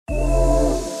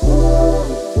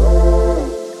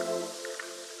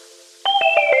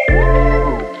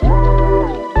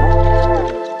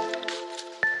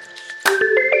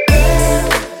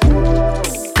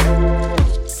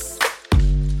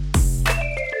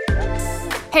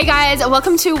Hey guys,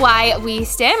 welcome to Why We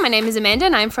Stand. My name is Amanda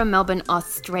and I'm from Melbourne,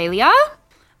 Australia.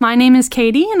 My name is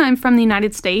Katie and I'm from the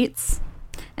United States.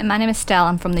 And my name is Stell.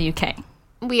 I'm from the UK.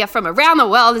 We are from around the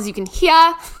world, as you can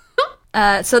hear.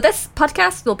 So this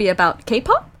podcast will be about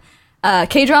K-pop,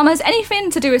 K-dramas,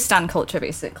 anything to do with stan culture,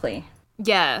 basically.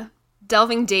 Yeah,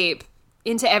 delving deep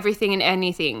into everything and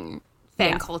anything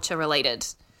fan culture related.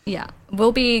 Yeah,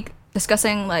 we'll be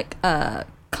discussing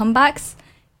comebacks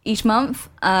each month.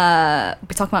 We'll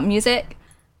be talking about music,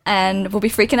 and we'll be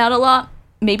freaking out a lot.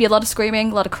 Maybe a lot of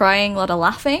screaming, a lot of crying, a lot of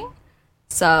laughing.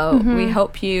 So we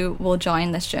hope you will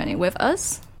join this journey with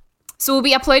us. So we'll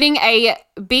be uploading a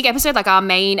big episode, like our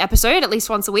main episode, at least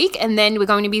once a week. And then we're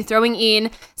going to be throwing in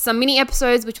some mini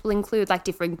episodes, which will include like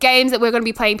different games that we're going to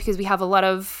be playing because we have a lot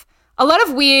of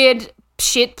weird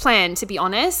shit planned, to be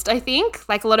honest, I think.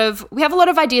 We have a lot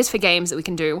of ideas for games that we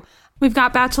can do. We've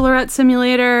got Bachelorette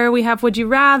Simulator. We have Would You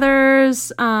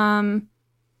Rathers.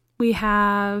 We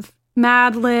have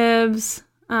Mad Libs.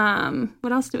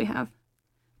 What else do we have?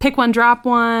 Pick One, Drop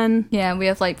One. Yeah, we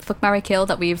have Fuck, Marry, Kill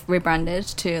that we've rebranded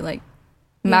to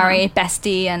Marry,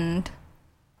 Bestie, and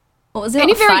what was it?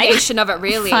 Any variation of it,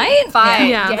 really. Fight?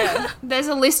 Yeah. There's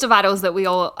a list of idols that we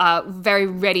all are very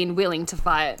ready and willing to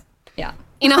fight. Yeah.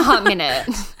 In a hot minute.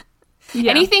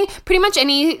 Yeah. Pretty much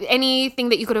anything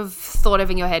that you could have thought of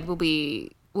in your head we'll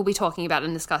be talking about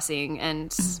and discussing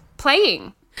and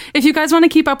playing. If you guys want to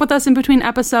keep up with us in between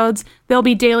episodes, there'll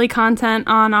be daily content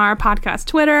on our podcast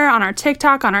Twitter, on our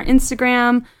TikTok, on our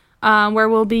Instagram, where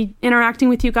we'll be interacting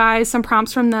with you guys. Some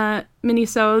prompts from the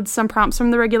minisodes, some prompts from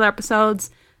the regular episodes,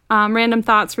 random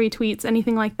thoughts, retweets,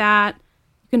 anything like that.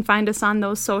 You can find us on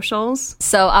those socials.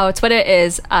 So our Twitter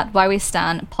is at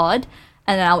WhyWeStanPod,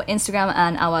 and then our Instagram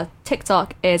and our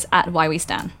TikTok is at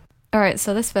WhyWeStan. All right,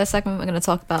 so this first segment, we're going to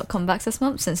talk about comebacks this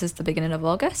month since it's the beginning of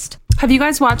August. Have you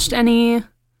guys watched anything?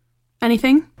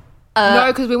 No,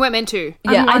 because we weren't meant to.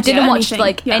 Yeah, I didn't watch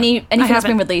anything. anything that's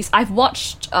been released. I've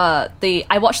watched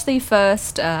the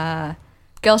first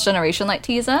Girls' Generation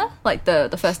teaser,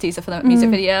 the first teaser for the music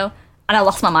video, and I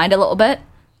lost my mind a little bit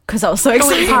because I was so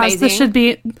excited. Amazing.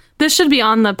 This should be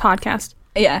on the podcast.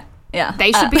 Yeah.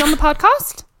 They should be on the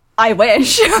podcast? I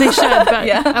wish They should, but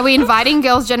yeah. Are we inviting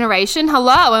Girls' Generation?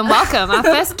 Hello and welcome, our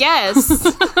first guest.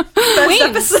 First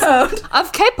episode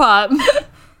of K-pop.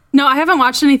 No, I haven't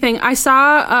watched anything. I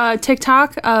saw a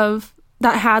TikTok of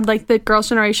that had the Girls'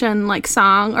 Generation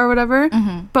song or whatever.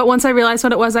 Mm-hmm. But once I realized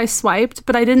what it was, I swiped.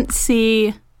 But I didn't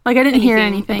see I didn't hear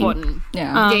anything important.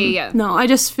 Yeah. Yeah. No, I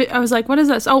was like, what is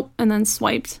this? Oh, and then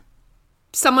swiped.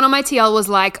 Someone on my TL was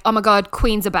like, "Oh my god,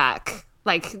 Queens are back."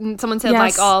 Someone said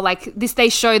Yes. This they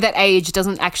show that age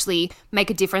doesn't actually make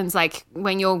a difference.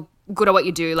 When you're good at what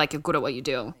you do, you're good at what you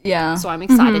do. Yeah. So I'm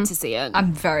excited to see it.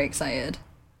 I'm very excited.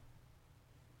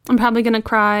 I'm probably gonna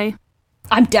cry.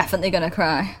 I'm definitely gonna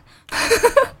cry.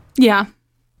 Yeah.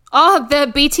 Oh,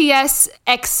 the BTS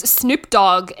X Snoop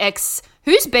Dogg X.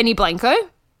 Who's Benny Blanco?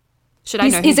 Should I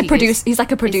know? He's who a producer. He's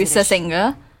like a producer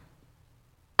singer.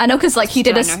 I know because he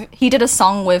did a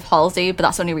song with Halsey, but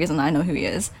that's the only reason I know who he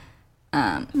is.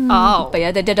 But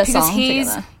yeah, they did a song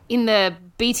together. In the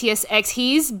BTS X,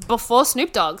 he's before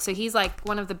Snoop Dogg, so he's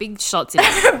one of the big shots in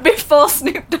it. Before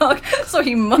Snoop Dogg, so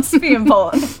he must be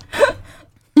important.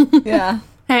 Yeah.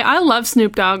 Hey, I love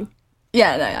Snoop Dogg.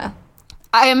 Yeah.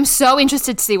 I am so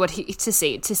interested to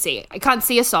see to see. I can't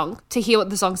see a song, to hear what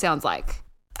the song sounds like.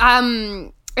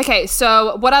 Okay,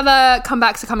 so what other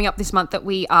comebacks are coming up this month that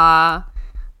we are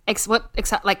what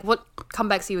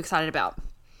comebacks are you excited about?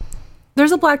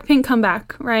 There's a Blackpink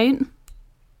comeback, right?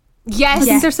 Yes. I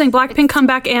think they're saying Blackpink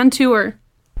comeback and tour.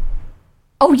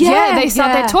 Oh Yeah, they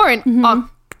start their tour in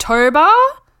October,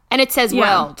 and it says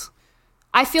world.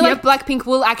 I feel like Blackpink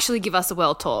will actually give us a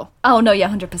world tour. Oh no, yeah,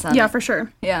 100%. Yeah, for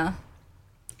sure. Yeah.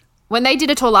 When they did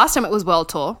a tour last time, it was world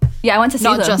tour. Yeah, I went to see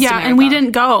them. Just Yeah, America. and we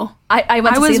didn't go. I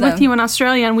went to see them. I was with you in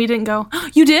Australia, and we didn't go.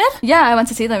 You did? Yeah, I went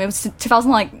to see them. It was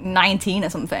 2019 or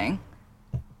something.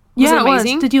 Yeah, it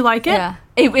amazing? Did you like it? Yeah.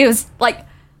 It was I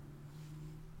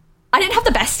didn't have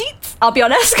the best seats, I'll be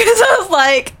honest, because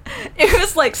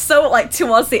it was so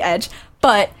towards the edge.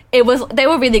 But they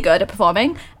were really good at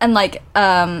performing, and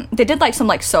they did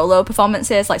some solo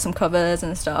performances, some covers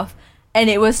and stuff, and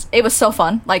it was so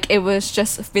fun. It was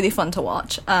just really fun to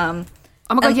watch. Oh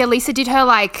my god, yeah, Lisa did her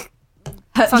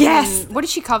yes. What did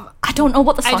she cover? I don't know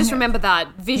what the song I just is. remember that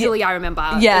visually. I remember.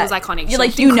 Yeah, it was iconic. You're She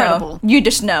was incredible. you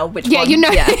just know which one. Yeah, you know.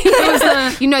 Yeah. It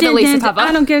was the Lisa cover.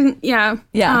 I don't get. Yeah.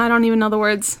 Yeah. I don't even know the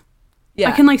words. Yeah.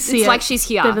 I can see It's it. like she's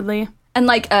here. vividly. And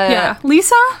yeah,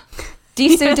 Lisa.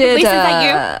 Jisoo did Lisa, is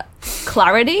that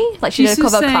Clarity. She did a Jisoo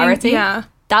cover of sang, Clarity. yeah.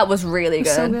 That was really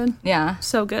good. So good. Yeah.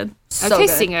 So good. So Okay, good.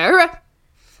 singer.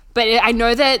 But I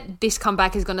know that this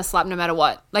comeback is going to slap no matter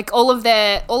what. Like all of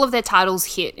their titles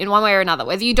hit in one way or another.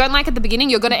 Whether you don't like it at the beginning,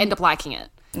 you're going to end up liking it.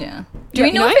 Yeah. Do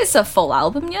we know if it's a full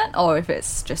album yet, or if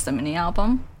it's just a mini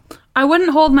album? I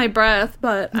wouldn't hold my breath,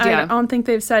 but Yeah. I don't think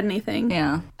they've said anything.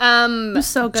 Yeah. It's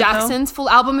so good, Jackson's full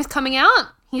album is coming out.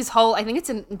 I think it's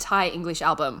an entire English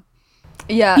album.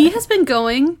 Yeah. He has been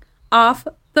going off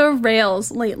the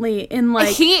rails lately in like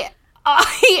He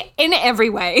in every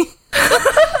way.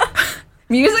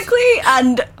 Musically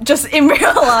and just in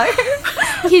real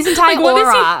life. His entire what is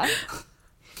aura.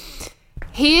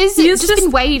 He's he's just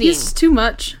been waiting. He's too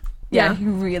much. Yeah, he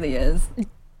really is.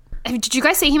 Did you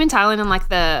guys see him in Thailand in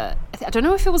like I don't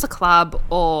know if it was a club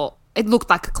or it looked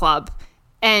like a club.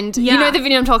 And you Yeah. know the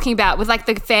video I'm talking about with like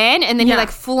the fan and then he Yeah.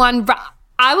 like full on.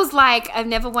 I was like, I've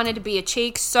never wanted to be a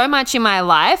cheek so much in my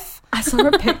life. I saw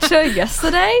a picture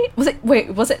yesterday. Was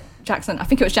it Jackson? I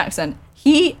think it was Jackson.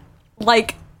 He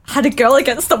like had a girl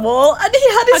against the wall and he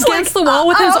had his Against the wall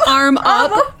with his arm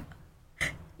up.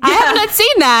 I have not seen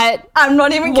that. I'm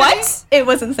not even What? kidding. It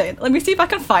was insane. Let me see if I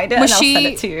can find it Was and I'll send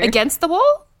she it to you. against the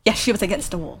wall? Yeah, she was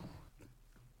against the wall.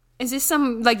 Is this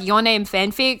some like Your Name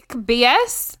fanfic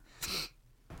BS?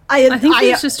 I think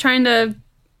he's just trying to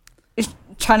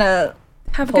trying to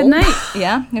have a pull. good night.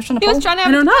 Yeah, he was trying to He pull. was trying to.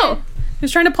 I don't know. He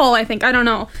was trying to pull, I think. I don't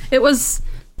know. It was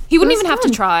He wouldn't It was even have to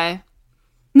fun. try.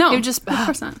 no. He would just. of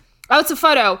course not. Oh, it's a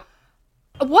photo.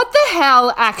 What the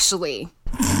hell actually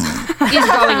is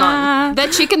going on?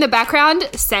 That chick in the background,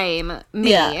 same.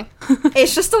 Me. Yeah.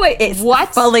 It's just the way it's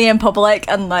What? fully in public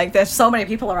and like there's so many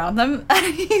people around them.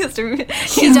 he's doing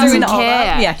He doesn't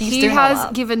care. Yeah, he's he doing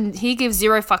all that. he gives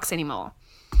zero fucks anymore.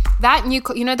 That new,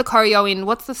 you know, the choreo in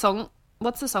what's the song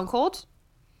called?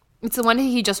 It's the one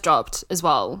he just dropped as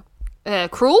well.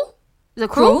 Cruel? Is it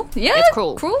Cruel? Yeah, It's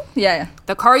Cruel. Cruel? Yeah.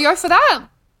 The choreo for that,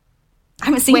 I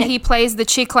haven't seen where it. he plays the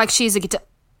chick like she's a guitar.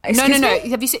 Excuse No. me?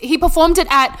 Have you seen? He performed it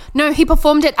at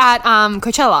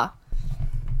Coachella.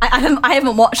 I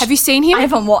haven't watched. Have you seen him? I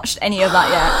haven't watched any of that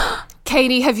yet.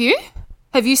 Katie, have you?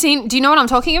 Have you seen? Do you know what I'm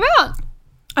talking about?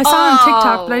 I saw it on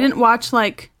TikTok, Oh. but I didn't watch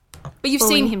like But you've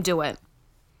Fully. seen him do it.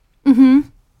 Mm-hmm.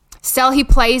 Stel, he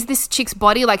plays this chick's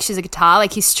body like she's a guitar,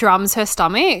 like he strums her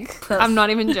stomach. I'm not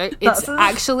even joking. It's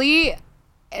actually,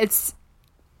 it's,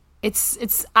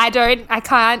 I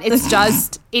can't, it's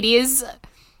just, it is.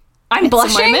 I'm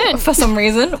blushing moment. for some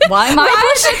reason. Why am I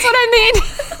blushing? That's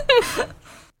what I mean.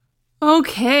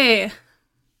 okay.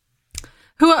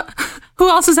 Who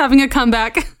else is having a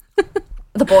comeback?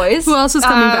 The boys. Who else is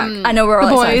coming back? I know we're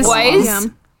all The excited boys. for Boys.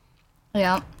 them. Yeah.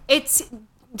 Yeah. It's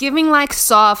giving like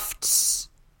soft,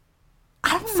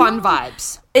 fun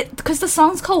vibes. Because the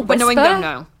song's called But Whisper. knowing them,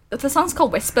 no. The song's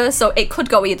called Whisper, so it could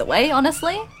go either way,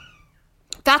 honestly.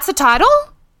 That's the title?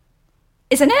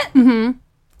 Isn't it?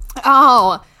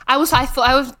 Oh,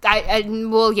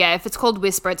 well, yeah, if it's called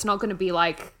Whisper, it's not going to be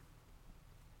like,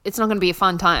 it's not going to be a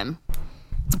fun time,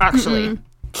 actually.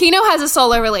 Kino has a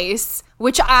solo release,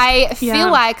 which I feel Yeah.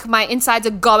 like my insides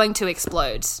are going to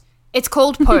explode. It's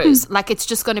called Pose. Like, it's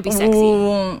just going to be sexy.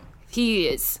 Ooh, He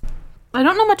is. I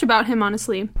don't know much about him,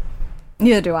 honestly.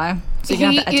 neither do I. So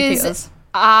you're going to have to He educate is us.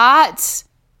 art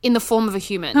in the form of a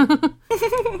human.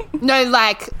 No,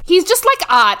 like, he's just like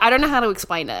art. I don't know how to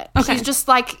explain it. Okay. He's just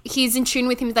like, he's in tune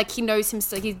with him. Like, he knows him.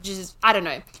 So he's just, I don't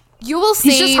know. You will see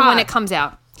just when hot. it comes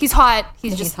out. He's hot.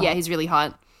 He's He's just, hot. yeah, he's really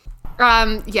hot.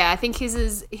 Yeah, I think his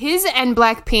and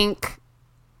Blackpink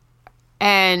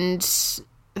and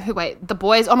the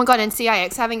boys. Oh my god, and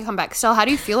CIX having a comeback. Stel, how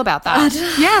do you feel about that?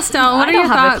 Yeah, Stel, what I are don't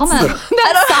your have a thoughts? comment.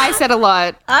 That Sai said a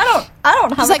lot. I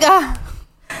don't have It's like,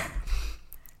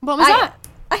 what was that?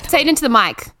 Say it into the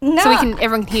mic No. so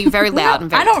everyone can hear you very loud and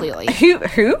very I don't, clearly.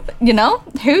 Who? You know?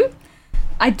 Who?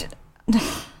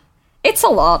 It's a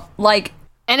lot. Like,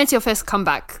 And it's your first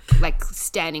comeback, like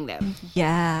standing there.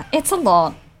 yeah, it's a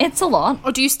lot. It's a lot.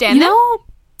 Or do you stand You them?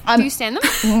 know, Do you stand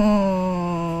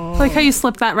them? like how you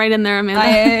slipped that right in there,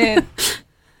 Amanda.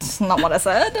 It's not what I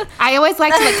said. I always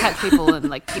like to like catch people and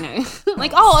like, you know,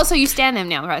 like, oh, so you stand them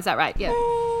now, right? Is that right? Yeah.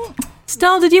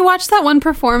 Stel, did you watch that one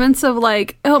performance of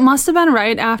like, it must have been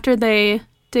right after they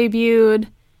debuted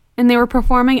and they were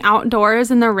performing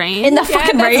outdoors in the rain? In the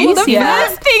fucking rain? The Yeah.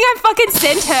 first thing I fucking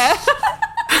sent her.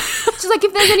 She's like,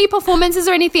 if there's any performances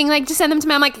or anything, like, just send them to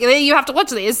me. I'm like, you have to watch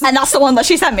this. And that's the one that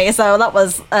she sent me, so that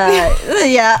was,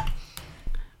 yeah.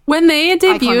 When they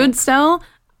debuted, Iconic. Stel,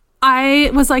 I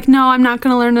was like, no, I'm not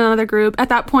going to learn another group. At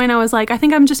that point, I was like, I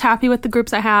think I'm just happy with the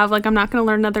groups I have. Like, I'm not going to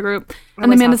learn another group.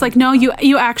 And Amanda's like, no,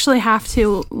 you actually have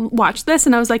to watch this.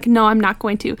 And I was like, no, I'm not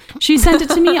going to. She sent it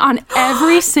to me on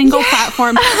every single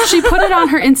platform. She put it on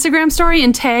her Instagram story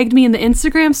and tagged me in the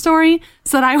Instagram story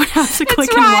so that I would have to click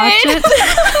and watch it.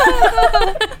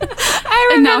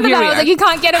 I remember that. I was like, you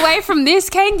can't get away from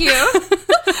this, can you?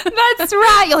 That's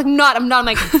right. You're like, I'm not. I'm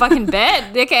like, fucking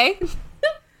bed. Okay.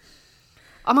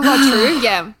 Oh my God, true.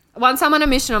 Yeah. Once I'm on a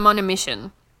mission, I'm on a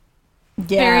mission.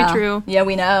 Yeah. Very true. Yeah,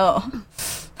 we know.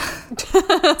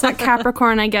 It's that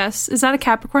Capricorn, I guess. Is that a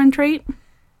Capricorn trait?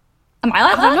 Am I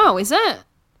like I that? don't know. Is it?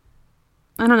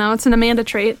 I don't know. It's an Amanda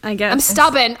trait, I guess. I'm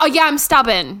stubborn. Oh yeah, I'm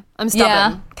stubborn.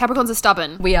 Yeah. Capricorns are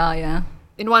stubborn We are, yeah.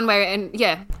 in one way, in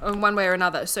one way or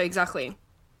another. So exactly.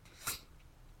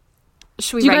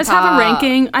 Should we Do you rank guys have a our-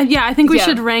 ranking? I think we Yeah.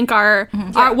 should rank our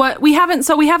what we haven't.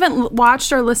 So we haven't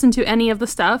watched or listened to any of the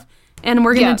stuff, and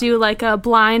we're gonna Yeah. do like a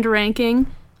blind ranking,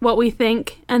 what we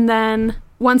think, and then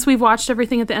once we've watched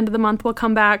everything at the end of the month, we'll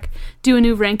come back, do a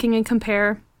new ranking, and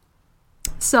compare.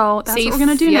 So that's See what we're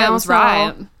gonna do if- yeah, now. it was so,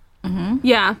 right.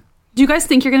 Yeah. Do you guys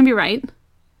think you're gonna be right?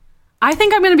 I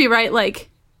think I'm gonna be right. Like,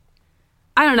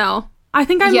 I don't know. I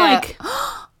think I'm Yeah. like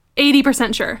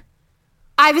 80% sure.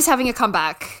 Ivy's having a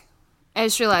comeback. I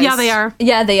just realized. Yeah, they are.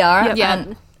 Yeah, they are. Yep. Yeah.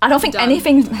 And I don't think Done.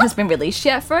 anything has been released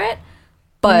yet for it.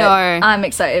 But No. I'm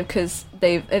excited because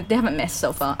they haven't missed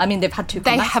so far. I mean, they've had 2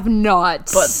 They comebacks, have not.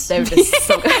 but they're just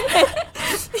so good.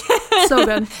 So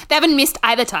good. They haven't missed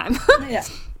either time. Yeah.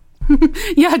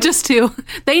 Yeah, just two.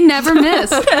 They never miss.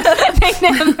 They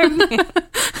never miss.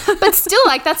 But still,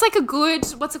 like, that's like a good,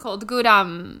 what's it called? Good,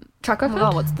 Track oh my record?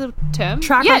 God, what's the term?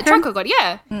 Track yeah, record? track record.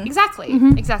 Yeah, exactly.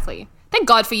 Exactly. Thank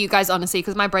God for you guys, honestly,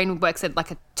 because my brain works at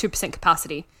like a 2%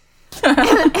 capacity.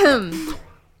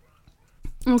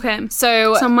 Okay.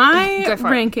 So my go for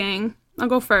it. ranking, I'll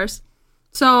go first.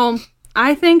 So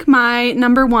I think my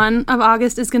number 1 of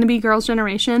August is going to be Girls'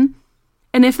 Generation.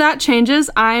 And if that changes,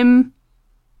 that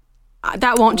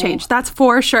won't change. That's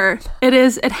for sure. It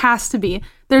is. It has to be.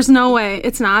 There's no way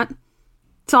it's not.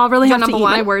 So I'll really Your have to number eat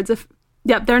my one? words.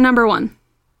 Yep, they're number 1.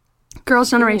 Girls'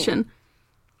 Generation.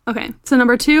 Okay, so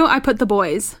number 2, I put The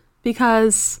Boys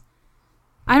because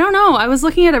I don't know. I was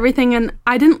looking at everything and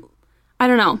I don't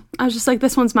know. I was just like,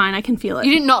 this one's mine. I can feel it.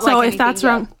 You did not So like if that's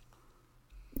anything, wrong,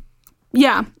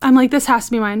 yeah, I'm like, this has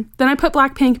to be mine. Then I put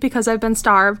Blackpink because I've been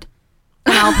starved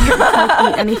and I'll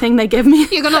like, eat anything they give me.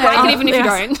 you're going to like it even if you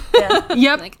Yes. don't.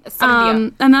 Yep. Like, it's not a deal.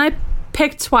 And then I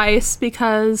picked Twice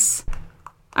because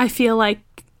I feel like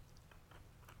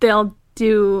they'll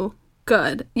do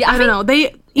good. Yeah, I don't know.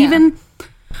 They even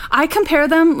I compare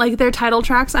them, like their title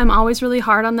tracks, I'm always really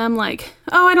hard on them, like,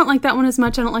 oh, I don't like that one as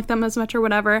much, I don't like them as much or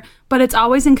whatever. But it's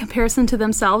always in comparison to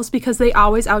themselves because they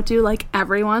always outdo like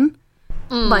everyone.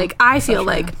 Like I feel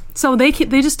like so they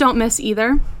just don't miss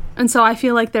either. And so I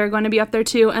feel like they're going to be up there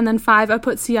too. And then 5 I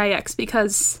put CIX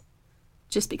because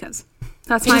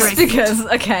that's my Just ranking. because,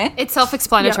 okay. It's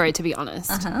self-explanatory, to be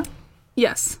honest.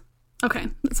 Yes. Okay.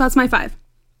 So that's my 5.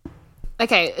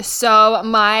 Okay, so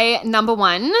my number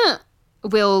 1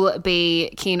 will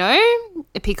be Kino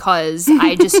because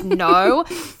I just know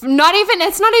it's not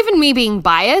even me being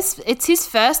biased. It's his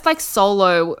first like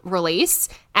solo release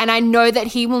and I know that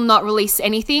he will not release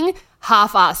anything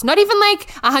half-assed, not even like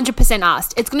 100%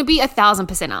 asked. It's going to be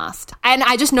 1,000% asked. And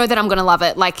I just know that I'm going to love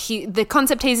it. Like the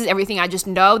concept teases everything. I just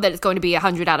know that it's going to be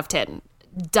 100 out of 10.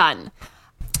 Done.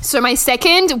 So my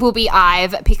second will be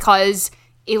Ive because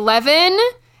 11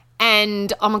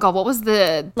 and oh my God, what was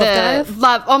the Dive?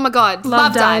 love? Oh my God,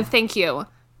 Love Dive. Dive. Thank you.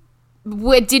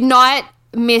 We did not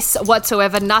miss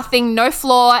whatsoever. Nothing, no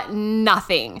flaw,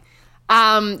 nothing.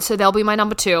 So they'll be my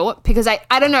number 2 because I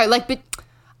don't know, like, but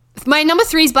my number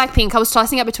 3 is Blackpink. I was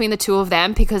tossing up between the 2 of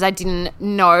them because I didn't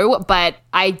know, but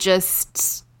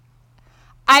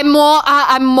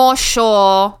I'm more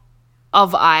sure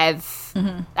of Ive.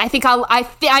 I think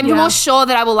I'm more sure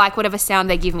that I will like whatever sound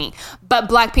they give me. But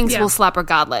Blackpink's will slap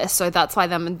regardless. So that's why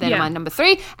they're my number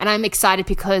 3. And I'm excited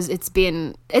because it's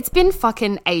been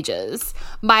fucking ages.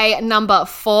 My number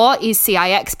 4 is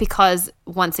CIX because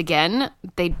once again,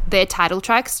 their title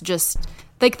tracks just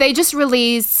like they just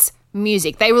release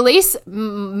music. They release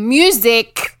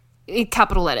music in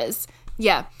capital letters.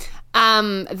 Yeah.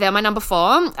 They're my number 4.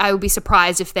 I will be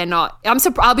surprised if they're not.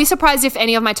 I'll be surprised if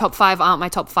any of my top 5 aren't my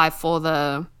top 5 for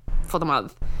the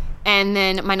month. And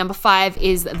then my number 5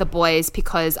 is The Boys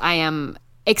because I am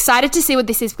excited to see what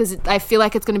this is because I feel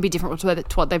like it's going to be different to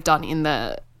what they've done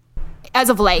as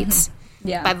of late.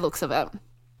 Yeah. By the looks of it.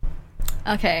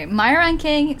 Okay, my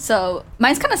ranking. So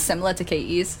mine's kind of similar to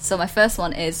Katie's. So my first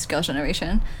one is Girls'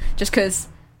 Generation, just because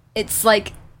it's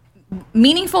like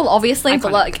meaningful, obviously, but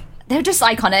Iconic. like they're just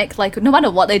iconic. Like no matter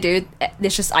what they do,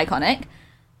 it's just iconic.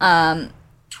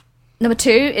 Number 2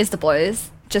 is The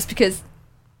Boys, just because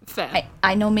Fair.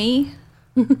 I know me,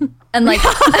 and like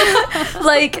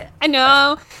like I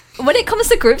know. when it comes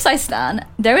to groups I stan,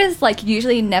 there is like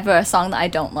usually never a song that I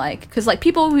don't like, because like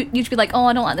people usually be like, oh,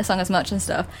 I don't like this song as much and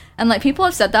stuff, and like people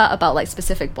have said that about like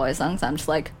specific boy songs. I'm just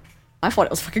like, I thought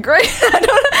it was fucking great. I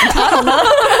don't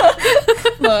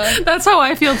know. But, That's how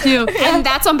I feel too. And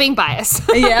that's on being biased.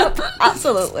 yep,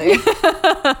 absolutely.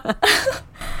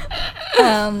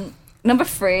 Number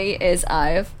 3 is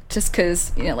I've, just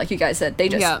because, you know, like you guys said, they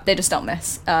just don't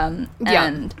miss. And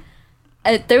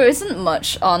there isn't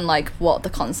much on like what the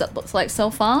concept looks like so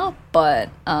far, but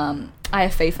I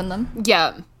have faith in them.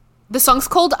 Yeah. The song's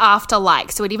called After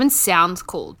Like, so it even sounds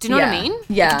cool. Do you know what I Yeah. mean?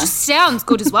 Yeah. Like, it just sounds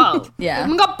good as well. Yeah.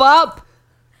 Even got bop.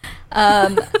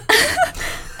 And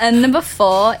number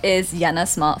 4 is Yenna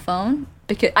Smartphone,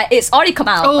 because it's already come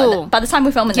out. Oh. By the time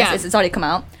we're filming Yeah. this, it's already come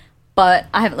out. But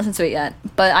I haven't listened to it yet.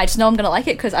 But I just know I'm going to like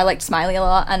it because I liked Smiley a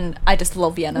lot and I just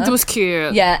love Yenna. It was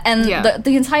cute. Yeah, and Yeah.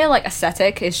 the entire like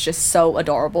aesthetic is just so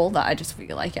adorable that I just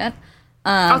really like it.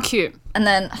 How cute. And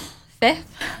then 5th,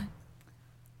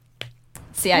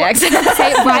 CIX. Say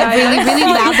it right really, really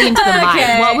loudly into the mic.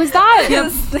 Okay. What was that?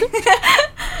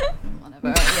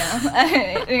 Whatever,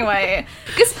 yeah. Anyway,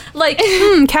 because like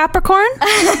Capricorn?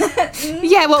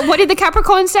 Yeah, well, what did the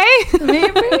Capricorn say?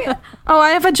 maybe Oh,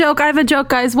 I have a joke,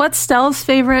 guys. What's Stella's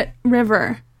favorite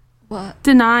river? what?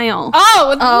 Denial.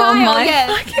 Oh, Niall, my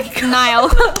yeah. Niall.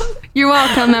 You're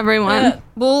welcome, everyone.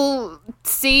 We'll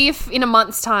see if in a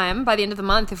month's time, by the end of the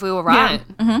month, if we were right.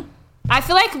 Mm-hmm. I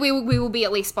feel like we will be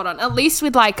at least spot on, at least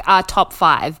with like our top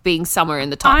 5 being somewhere in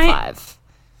the top 5.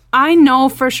 I know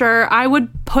for sure. I would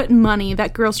put money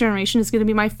that Girls' Generation is going to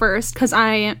be my first, because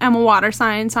I am a water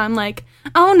sign, so I'm like,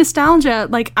 oh, nostalgia.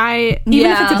 Like, even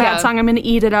if it's a bad Yeah. song, I'm going to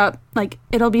eat it up. Like,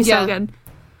 it'll be Yeah. so good.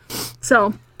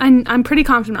 So, I'm pretty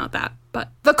confident about that. But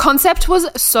The concept was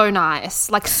so nice,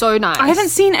 like so nice. I haven't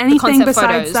seen anything concept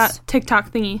besides photos. that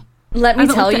TikTok thingy. Let me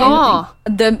haven't tell looked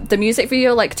you, at the music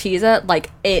video like teaser,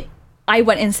 like it, I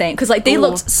went insane because like they Ooh.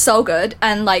 looked so good,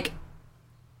 and like,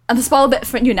 and the spoil a bit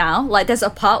for you now. Like, there's a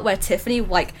part where Tiffany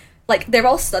like they're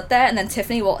all stood there, and then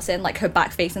Tiffany walks in, like her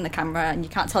back facing the camera, and you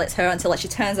can't tell it's her until like she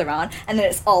turns around, and then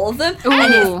it's all of them,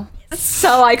 and Ooh. it's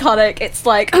so iconic. It's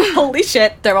like holy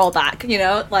shit, they're all back. You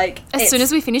know, like As soon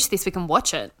as we finish this, we can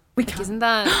watch it. we Like, can, isn't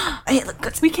that? it look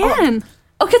good. We can.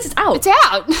 Oh, because it's out. It's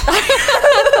out.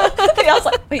 I was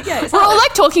like, wait, yeah, it's We're out. all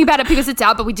like talking about it because it's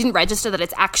out, but we didn't register that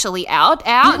it's actually out.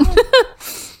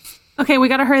 Okay, we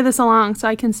got to hurry this along so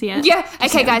I can see it. Yeah.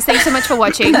 Okay, guys. Thanks so much for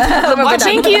watching.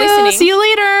 Thank you. Listening. See you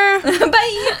later.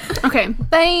 Bye. Okay.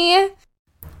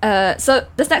 Bye. So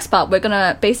this next part, we're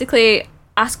gonna basically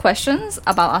ask questions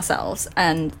about ourselves,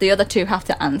 and the other 2 have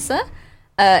to answer.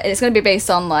 It's gonna be based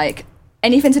on like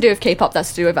anything to do with K-pop that's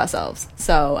to do with ourselves.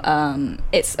 So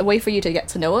it's a way for you to get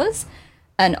to know us,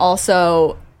 and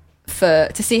also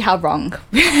to see how wrong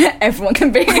everyone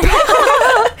can be.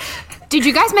 Did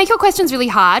you guys make your questions really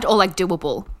hard or like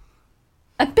doable?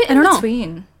 A bit I in don't know.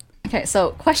 between. Okay,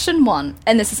 so question 1,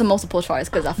 and this is a multiple choice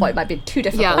because I thought it might be too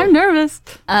difficult. Yeah. I'm nervous.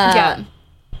 Yeah.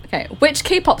 Okay, which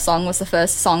K-pop song was the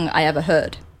first song I ever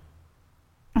heard?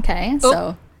 Okay,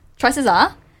 so choices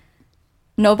are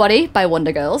Nobody by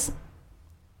Wonder Girls,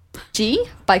 G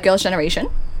by Girls' Generation,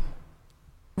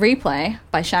 Replay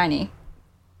by Shiny,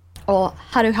 or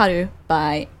Haru Haru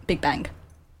by Big Bang.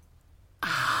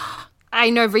 I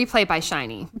know Replay by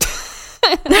Shiny.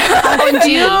 Oh,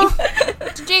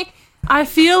 G. G. I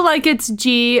feel like it's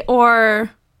G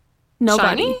or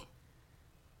Nobody. Shiny?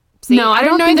 See, No, I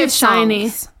don't think their it's Shiny.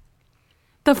 songs.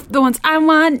 The ones I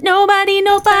want nobody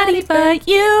but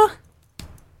you.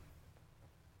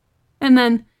 And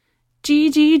then G,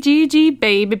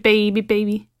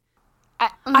 baby.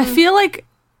 I feel like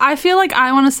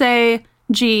I want to say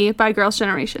G by Girls'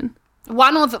 Generation.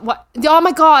 One or the what? Oh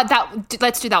my god!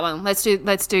 Let's do that one. Let's do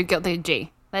the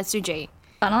G. Let's do G.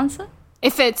 Fun answer?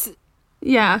 If it's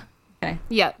Yeah. Okay.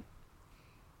 yeah.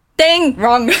 Ding!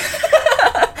 Wrong.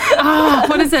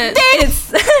 What is it?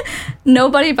 It's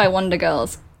Nobody by Wonder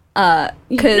Girls.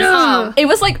 Because No. it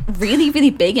was like really,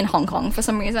 really big in Hong Kong for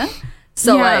some reason.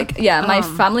 So Yeah. my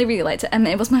family really liked it, and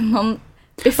it was my mum.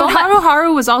 Before But Haru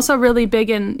Haru was also really big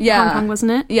in Yeah. Hong Kong,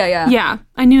 wasn't it? Yeah. Yeah,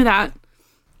 I knew that.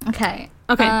 Okay.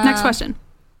 Okay, next question.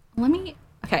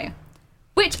 Okay.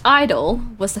 Which idol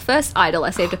was the first idol I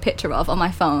saved a picture of on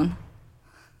my phone?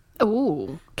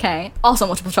 Ooh. Okay. Also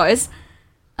multiple choice.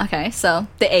 Okay, so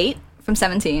The 8 from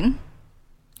 17,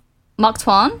 Mark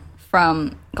Twain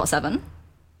from GOT7,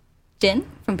 Jin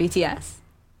from BTS,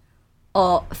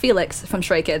 or Felix from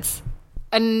Stray Kids?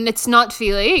 And it's not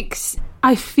Felix.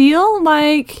 I feel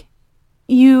like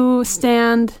you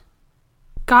stand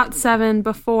GOT7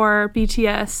 before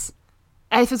BTS.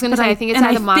 I was going to say, I think it's and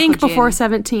either I Mark think or Jin. before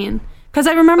 17. Because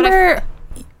I remember,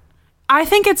 I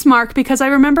think it's Mark, because I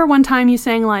remember one time you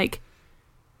saying like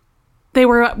they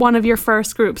were one of your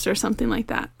first groups or something like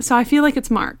that. So I feel like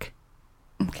it's Mark.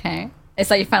 Okay. Is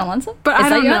that your final answer? But Is I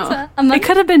that don't your know. answer? I'm It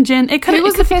could have been Jin. It could Who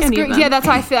was the first group? group? Yeah, that's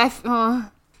how I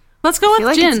feel. Let's go I with feel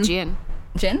like Jin. it's Jin.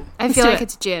 Jin? I Let's feel do like it.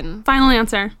 it's Jin. Final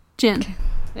answer. Jin.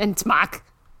 And it's Mark.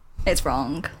 It's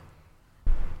wrong.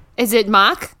 Is it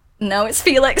Mark? No, it's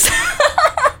Felix.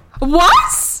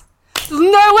 What?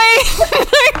 No way.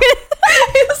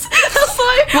 That's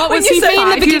like, What when was you he said- In the 5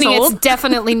 years beginning, it's old?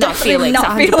 definitely not Definitely Felix.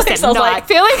 not 100% Felix. I was not like-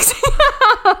 Felix.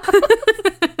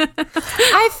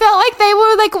 I felt like they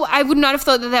were like, I would not have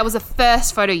thought that that was the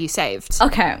first photo you saved.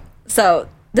 Okay, so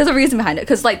there's a reason behind it,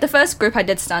 because like the first group I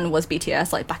did stand was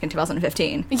BTS, like back in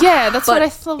 2015. Yeah, that's But what I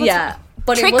thought. Was yeah,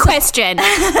 but Trick it wasn't- question.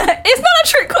 It's not a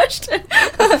trick question.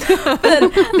 But then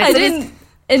I it didn't.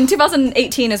 In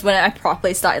 2018 is when I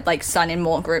properly started like signing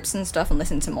more groups and stuff and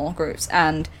listening to more groups.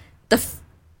 And the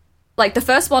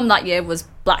first one that year was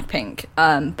Blackpink.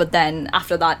 But then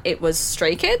after that, it was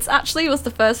Stray Kids. Actually, was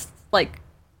the first like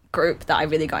group that I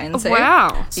really got into.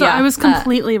 Wow. So Yeah, I was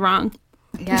completely wrong.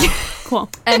 Yeah. Cool.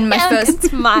 And my first.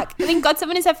 It's Mark. I think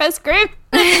GOT7 is our first group.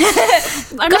 I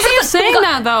remember you saying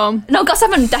that though. No,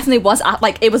 GOT7 definitely was at,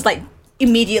 like, it was like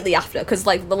immediately after, because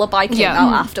like Lullaby came Yeah.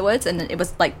 out afterwards, and it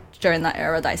was like during that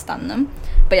era that I stand them.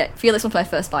 But yeah, Felix was my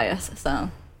first bias,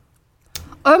 so.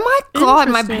 Oh my god,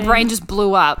 my Interesting. brain just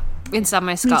blew up inside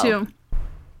my Me skull. too.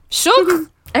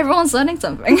 Shook. Everyone's learning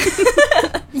something.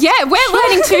 Yeah, we're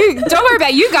learning too. Don't worry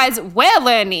about you guys. We're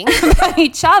learning about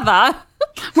each other.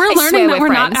 We're I learning swear that we're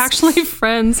we're not friends. actually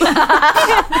friends.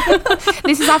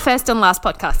 This is our first and last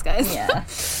podcast, guys. Yeah.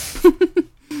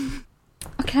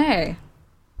 Okay.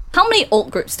 How many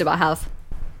alt groups do I have?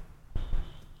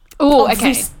 Oh,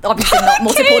 okay. Obviously not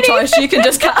multiple choice. You can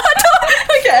just count.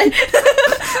 Okay.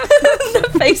 The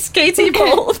face, Katie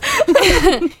Bold.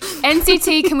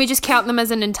 NCT, can we just count them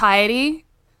as an entirety?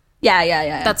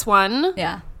 Yeah. That's one.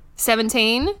 yeah.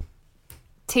 17.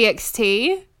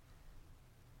 TXT.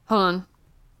 Hold on.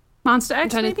 Monster X. I'm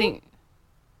trying to maybe? think.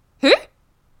 Who?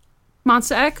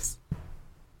 Monster X.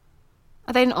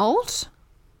 Are they an alt?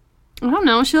 I don't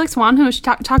know. She likes Wonho. She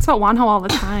talks about Wonho all the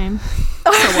time.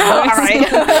 All right.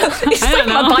 I don't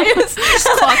know. bias.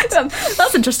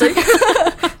 That's interesting.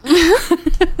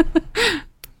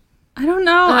 I don't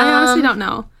know. I honestly don't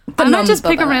know. I might just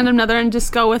pick a number. random number and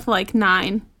just go with like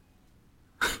 9.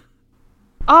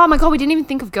 Oh my god, we didn't even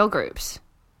think of girl groups.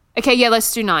 Okay, yeah,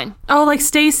 let's do 9. Oh, like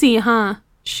Stacy, huh?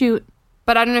 Shoot.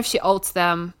 But I don't know if she alts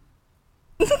them.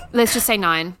 Let's just say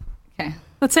 9. Okay.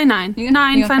 Let's say 9. You-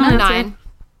 9. you Final gonna- answer.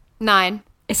 9. 9.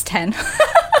 It's 10.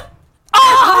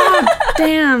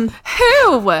 Damn.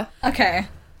 Who? Okay.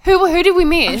 Who did we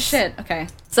miss? Shit. Okay.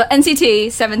 So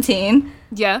NCT 17,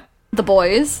 Yeah. The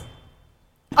Boys.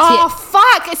 Oh,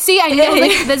 fuck. See, I know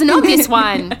like, there's an obvious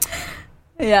one.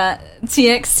 Yeah.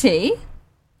 TXT.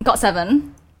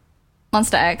 GOT7.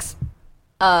 Monster X.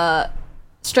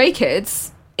 Stray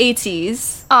Kids.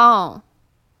 80s. Oh.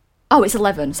 Oh, it's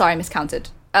 11. Sorry, I miscounted.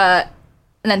 And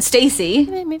then Stacy.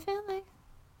 Made me feel like...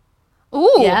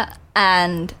 Ooh. Yeah.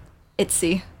 And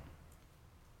ITZY.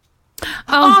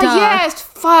 Oh, duh. yes.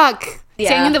 Fuck. See,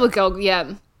 I Yeah. knew there were girl...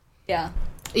 Yeah. Yeah.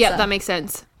 Yeah, So- that makes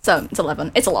sense. So it's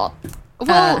 11. It's a lot.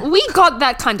 Well, we got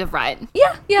that kind of right.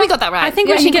 Yeah. We got that right. I think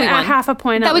Yeah, we should get won. a half a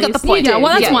point. That at we got the least. point. Yeah,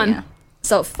 well, that's Yeah. one. Yeah.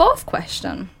 So fourth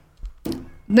question.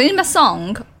 Name a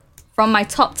song from my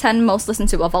top 10 most listened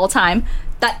to of all time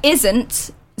that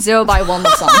isn't 0 by 1 the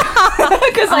song.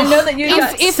 Because I know that you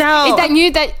guys... If that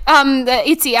knew that the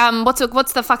ITZY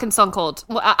what's the fucking song called?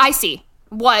 Icy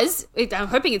was. I'm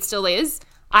hoping it still is.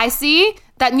 Icy,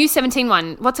 that new 17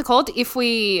 one. What's it called? If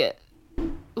we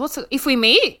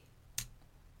meet.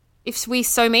 If we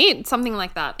so meet, something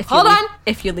like that. If you Hold leave- on.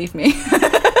 If you leave me.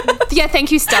 Yeah,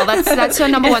 thank you, Stell. That's her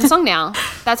number one song now.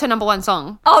 That's her number one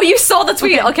song. Oh, you saw the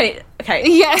tweet. Okay.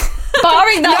 Yeah.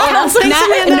 Barring that one. Thank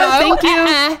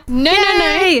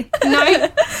you. No.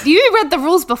 You read the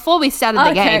rules before we started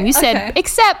the Okay, game. You said okay.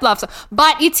 except love song,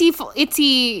 but Itzy's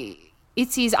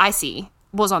Icy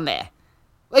was on there.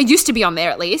 It used to be on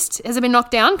there at least. Has it been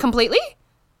knocked down completely?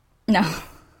 No.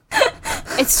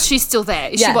 She's still there.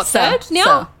 Is she Yeah, what, so- third now?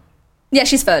 so- Yeah,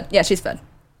 she's third.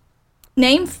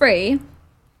 Name 3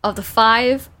 of the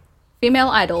 5 female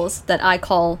idols that I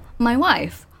call my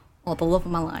wife or the love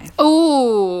of my life.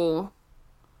 Ooh.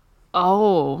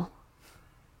 Oh.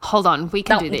 Hold on, we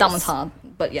can do this. That one's hard,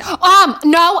 but yeah.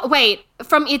 No, wait.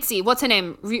 From ITZY, what's her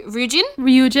name? Ryujin?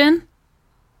 Ryujin.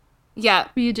 Yeah.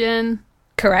 Ryujin.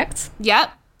 Correct. Yeah.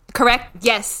 Correct.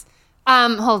 Yes.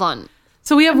 Hold on.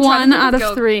 So we have trying to one out think of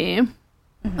of- 3.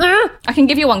 I can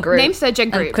give you one group. Name third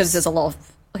gen groups. Because there's a lot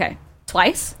of... Okay.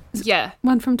 Twice? Yeah.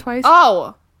 One from Twice.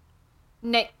 Oh.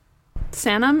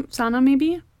 Sana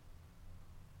maybe?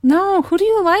 No, who do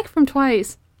you like from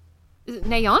Twice? Is it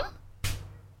Nayeon?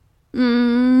 Yeah.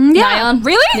 Nayeon.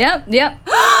 Really? Yep, yep.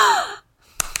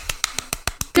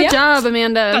 Good Yep. job,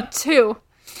 Amanda. Got 2.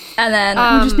 And then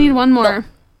We just need one more.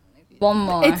 one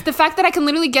more. It's the fact that I can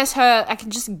literally guess her. I can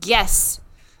just guess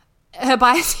her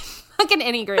bias in fucking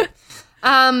any group.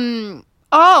 Wait,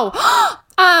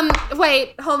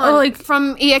 hold on. Oh, like-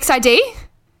 From EXID?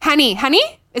 Honey?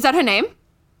 Is that her name?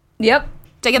 Yep.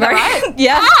 Did I get that right?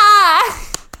 Yeah. Ah!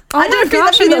 Oh my didn't think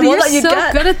gosh, that'd be the Amanda, one you're that you'd so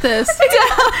get. good at this.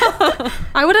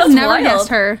 I would have That's never wild. guessed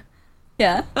her.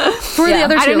 Yeah. Who are the Yeah.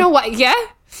 other two? I don't know what. Yeah?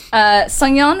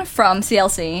 Sungyeon from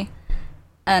CLC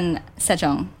and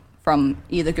Sejong from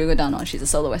either Gugudan or she's a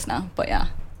soloist now. But yeah.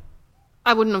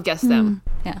 I wouldn't have guessed them.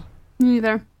 Yeah. Me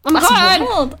neither. Oh my That's god!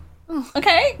 wild.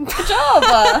 Okay. Good job.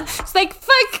 It's like,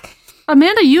 fuck!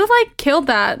 Amanda, you like killed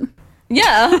that.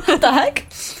 yeah. What the heck?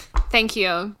 Thank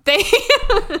you.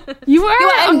 You are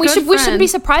a And we good shouldn't friend. be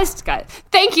surprised, guys.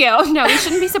 Thank you. No, we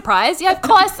shouldn't be surprised. Yeah, of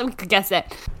course. We could guess it.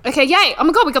 Okay, yay. Oh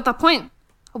my god, we got that point.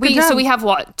 Good job. So we have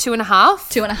what? 2.5?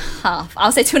 2.5.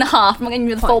 I'll say 2.5. I'm not giving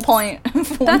you the full point.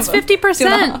 That's 50%.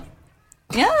 2.5.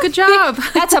 Yeah. Good job.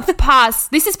 That's a pass.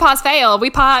 This is pass fail. We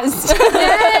passed.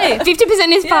 Yay.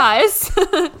 50% is pass.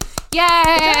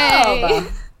 Yay.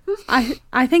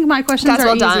 I think my questions That's are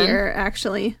well done. easier,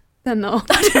 actually, than those.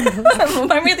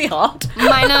 I'm really hard.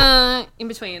 Mine are in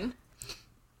between.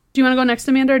 Do you want to go next,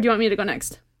 Amanda, or do you want me to go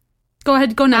next? Go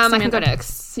ahead, go next, I can Amanda. go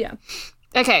next. Yeah.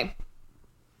 Okay.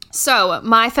 So,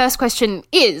 my first question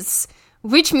is,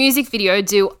 which music video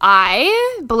do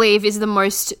I believe is the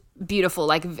most beautiful?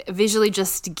 Like, visually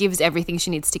just gives everything she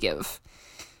needs to give.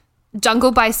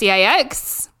 Jungle by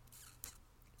CIX,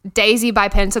 Daisy by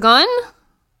Pentagon,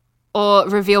 or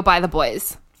Reveal by The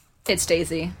Boys? It's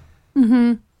Daisy.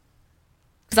 Mm-hmm.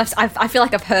 Because I feel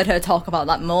like I've heard her talk about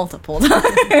that multiple times.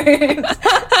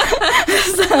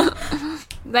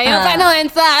 They are final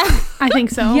answer. I think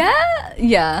so. Yeah.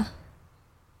 Yeah.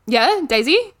 Yeah,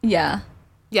 Daisy? Yeah.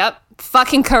 Yep.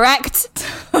 Fucking correct.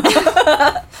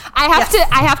 I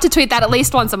have to tweet that at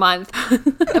least once a month.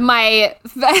 I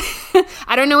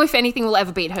don't know if anything will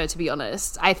ever beat her, to be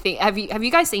honest. I think have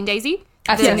you guys seen Daisy?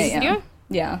 I've The seen it, video? yeah.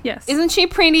 Yeah. Yes. Isn't she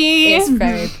pretty? It's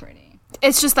very pretty.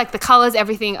 It's just like the colors,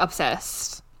 everything,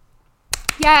 obsessed.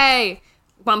 Yay.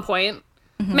 1 point.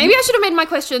 Maybe I should have made my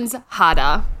questions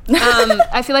harder.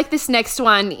 I feel like this next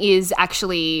one is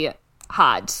actually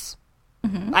hard,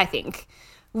 I think.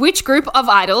 Which group of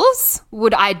idols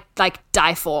would I like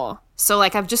die for? So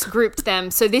like I've just grouped them.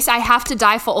 So this I have to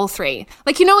die for all 3.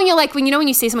 Like when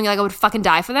you see someone you're like I would fucking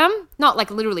die for them. Not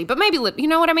like literally, but maybe you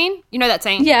know what I mean? You know that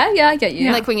saying? Yeah, I get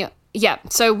you. Like when you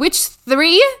So which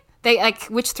 3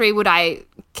 would I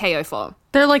KO for?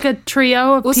 They're like a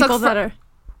trio of Also people that are...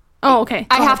 Oh, okay.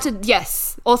 I Go have ahead. to,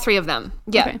 yes, all 3 of them.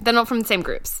 Yeah, Okay. they're not from the same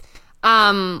groups.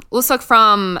 Ulsok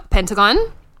from Pentagon,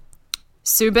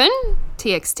 Subin,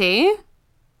 TXT,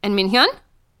 and Minhyun.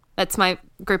 That's my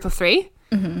group of 3.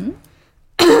 Mm-hmm.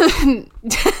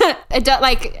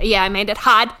 I made it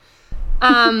hard.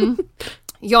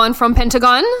 Yeon from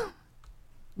Pentagon,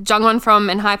 Jungwon from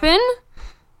Enhypen,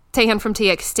 Taehyun from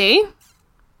TXT,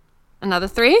 another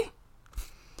 3.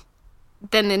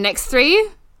 Then the next 3,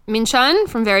 Minchan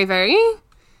from Very Very,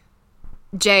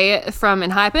 Jay from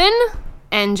Enhypen,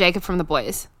 and Jacob from The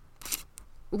Boys.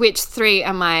 Which 3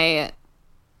 am I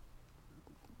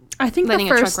I think letting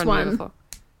the a truck first run me over one. for?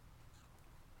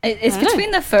 It's I don't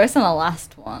between the first and the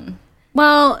last one.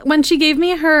 Well, when she gave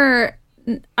me a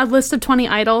list of 20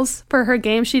 idols for her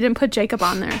game, she didn't put Jacob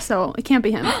on there, so it can't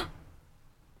be him.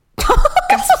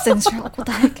 Gasps in like, what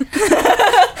the heck?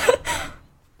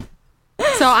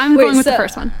 So I'm Wait, going with the so-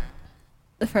 first one.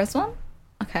 The first one?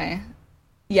 Okay.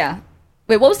 Yeah.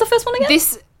 Wait, what was the first one again?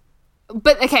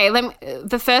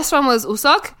 The first one was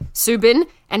Usok, Subin,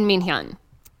 and Minhyun.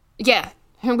 Yeah.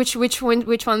 Which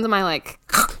ones am I like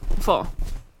for?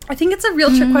 I think it's a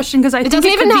real trick question because I It think doesn't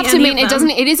it even could have be to any mean of it them. doesn't.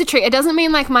 It is a trick. It doesn't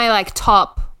mean like my like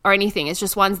top or anything. It's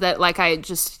just ones that like I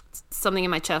just something in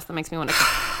my chest that makes me want to,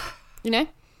 you know,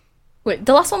 Wait,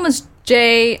 the last one was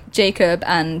Jay, Jacob,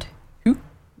 and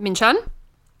Minchan.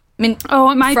 Oh,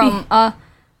 it might from be.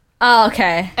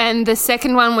 okay. And the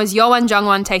second one was Yeowon,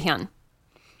 Jungwon, Taehyun.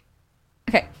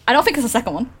 Okay. I don't think it's the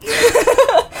second one.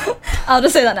 I'll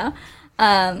just say that now.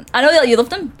 I know that you love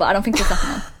them, but I don't think the second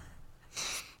one.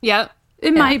 Yeah.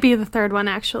 It might be the third one,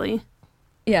 actually.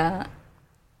 Yeah.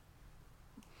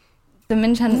 The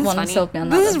Minchen one Funny. sold me on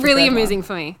that. This is really amusing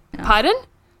for me. Pardon?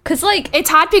 Because, like, It's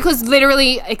hard because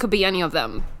literally it could be any of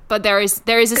them, but there is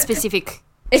a specific.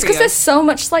 it's because trio. there's so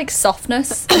much, like,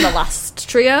 softness in the last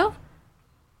trio.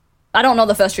 I don't know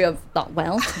the first trio that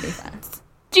well, to be fair.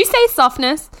 Do you say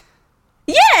softness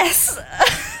Yes!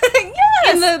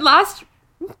 Yes! in the last?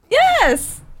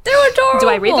 Yes! They're adorable. Do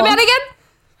I read them out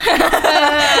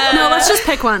again? No, let's just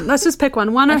pick one. Let's just pick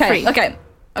one. One or Okay, three.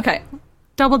 okay.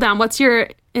 Double down. What's your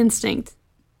instinct?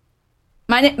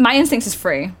 My instincts is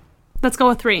free. Let's go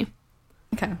with 3.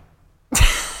 Okay.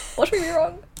 What are we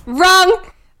wrong? Wrong.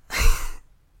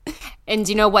 And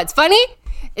you know what's funny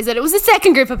is that it was the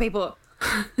second group of people.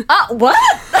 What?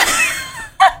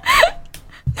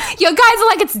 Your guys are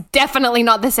like, it's definitely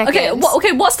not the second.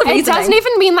 Okay, what's the And it reasoning? doesn't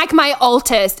even mean like my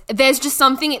oldest. There's just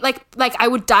something like I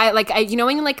would die. Like you know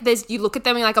when like there's you look at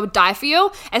them and you're like I would die for you.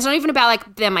 And it's not even about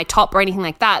like they're my top or anything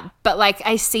like that. But like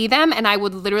I see them and I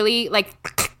would literally like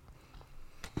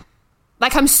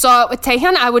I'm so with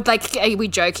Taehyun. I would like are we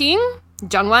joking?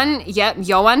 Jungwon, yep,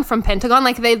 Yoan from Pentagon.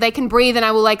 Like they can breathe and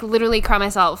I will like literally cry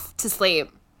myself to sleep.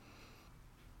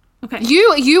 Okay.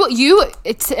 You,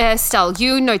 it's Stell.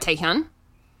 You know Taehyun.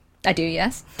 I do,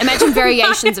 yes. Imagine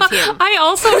variations of him. I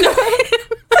also know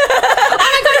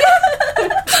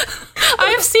I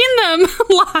have seen them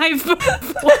live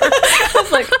before. I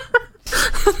was like,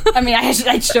 I mean, I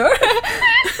sure.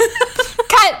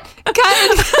 Cut.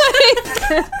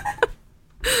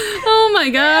 Oh my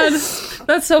god.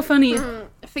 That's so funny.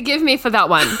 Forgive me for that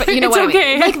one, but you know It's what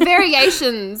okay. I mean. Like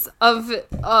variations of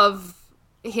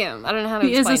him. I don't know how to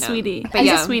He is explain a sweetie. But He's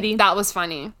a yeah, sweetie. That was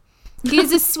funny.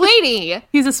 He's a sweetie.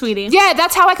 He's a sweetie. Yeah,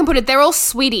 that's how I can put it. They're all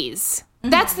sweeties.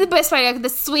 That's the best way. The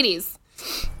sweeties.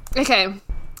 Okay.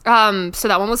 So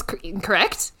that one was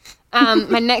incorrect.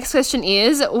 My next question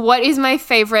is, what is my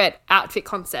favorite outfit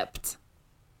concept?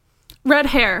 Red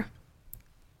hair.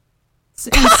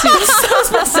 In suits. So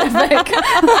specific.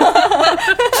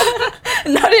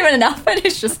 Not even an outfit,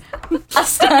 it's just a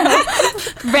style.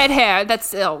 Red hair.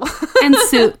 That's ill. And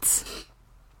suits.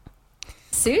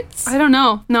 Suits? I don't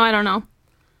know. No, I don't know.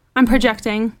 I'm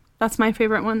projecting. That's my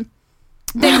favorite one.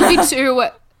 There could be two.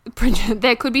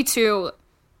 There could be two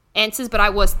answers, but I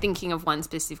was thinking of one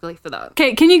specifically for that.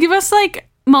 Okay, can you give us like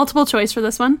multiple choice for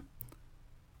this one?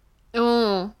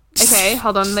 Oh, okay.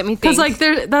 Hold on. Let me think. Because like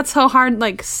that's so hard,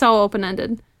 like so open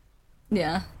ended.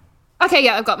 Yeah. Okay,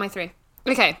 yeah, I've got my 3.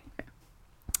 Okay.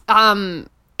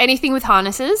 Anything with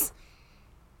harnesses.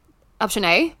 Option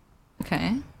A.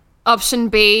 Okay. Option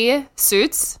B,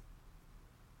 suits.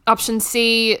 Option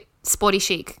C, sporty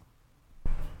chic.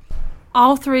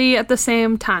 All 3 at the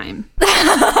same time.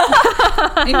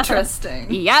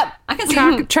 Interesting. Yep. I can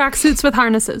see Track suits with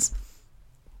harnesses.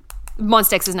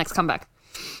 Monsta X's next comeback.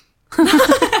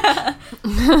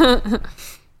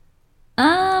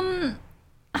 I'm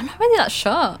not really that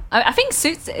sure. I think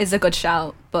suits is a good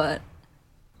shout, but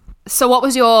So what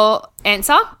was your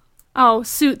answer? Oh,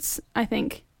 suits, I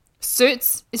think.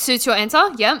 Suits. Is suits your answer?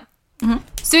 Yep.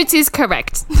 Suits is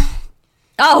correct.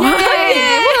 I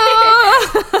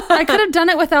could have done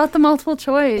it without the multiple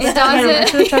choice. It I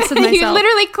should have trusted you myself.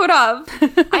 literally could have.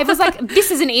 I was like,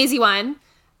 this is an easy one.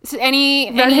 So any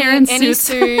hair and any suits.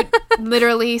 suit,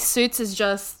 literally suits is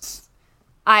just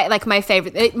my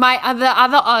favorite. The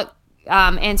other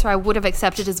answer I would have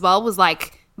accepted as well was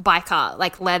like biker,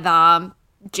 like leather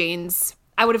jeans.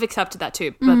 I would have accepted that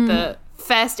too, but the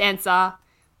first answer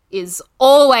is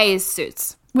always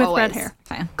suits With always. red hair.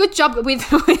 fine. Good job with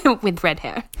with red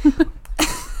hair.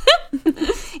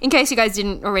 In case you guys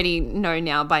didn't already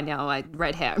know by now,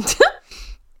 red hair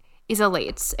is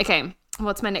elite. Okay,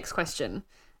 what's my next question?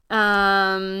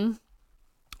 What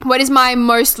is my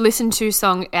most listened to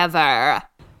song ever?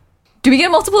 Do we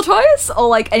get multiple choice or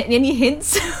like any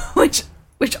hints? which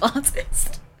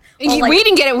artist? Or, like- We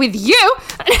didn't get it with you.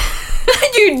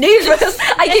 You knew because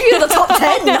I give you the top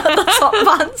 10, not the top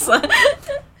answer.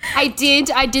 I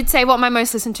did say what my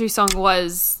most listened to song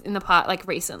was in the part like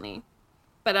recently,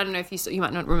 but I don't know if you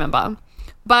might not remember.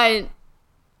 But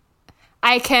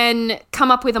I can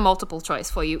come up with a multiple choice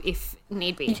for you if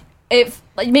need be. If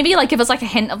like maybe like give us like a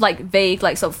hint of like vague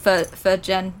like sort of first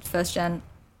gen.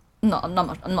 No, I'm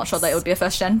not sure that it would be a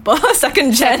first gen, but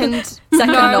second gen,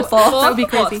 second or fourth. That would be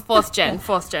crazy.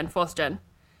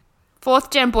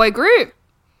 Fourth gen boy group.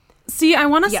 See, I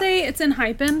want to Yeah. say it's in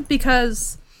Hypen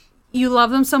because you love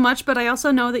them so much, but I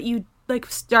also know that you like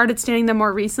started standing them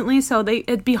more recently, so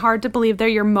it'd be hard to believe they're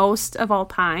your most of all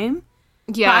time.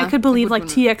 Yeah, But I could believe like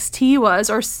TXT was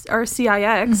or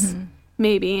CIX.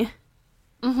 maybe.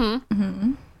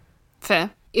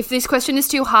 Fair. If this question is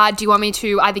too hard, do you want me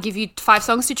to either give you 5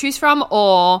 songs to choose from,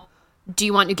 or do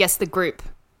you want to guess the group?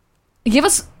 Give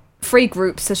us 3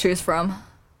 groups to choose from,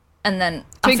 and then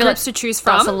 3 groups to choose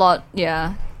from. That's a lot.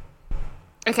 Yeah.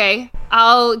 Okay,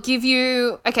 I'll give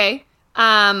you. Okay,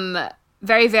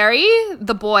 Very Very,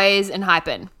 The Boys, and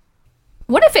Hypen.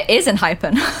 What if it is in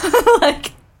Hypen?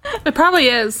 Like, It probably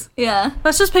is. yeah.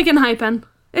 Let's just pick in Hypen.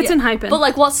 It's in Hypen. But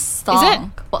like, what song? Is it?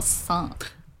 What song?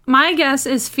 My guess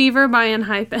is Fever by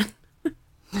Enhypen.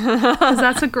 Because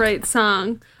that's a great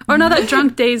song. Or no, that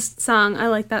Drunk Days song. I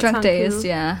like that song Drunk Days. too.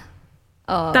 Yeah.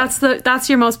 Oh. That's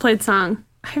your most played song.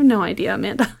 I have no idea,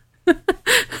 Amanda.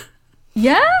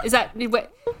 Yeah. Is that? Wait,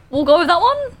 We'll go with that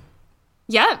one.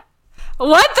 yeah.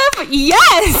 What the?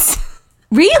 Yes.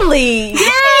 Really? Yeah,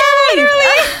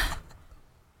 literally.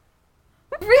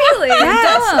 Really?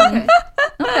 Damn.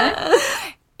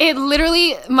 It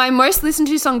literally, my most listened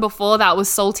to song before that was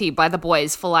Salty by The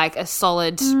Boys for like a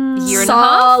solid year and a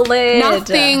half. Solid.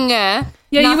 Nothing. Yeah,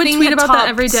 you would tweet about that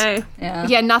every day. Yeah.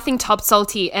 Yeah, nothing topped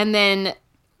Salty. And then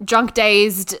Drunk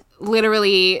Dazed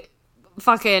literally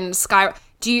fucking sky.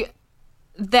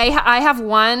 I have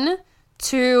 1,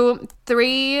 2,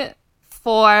 3,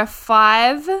 4,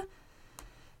 5,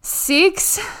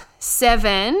 6,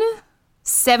 7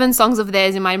 songs of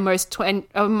theirs in my most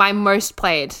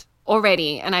played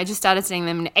already, and I just started singing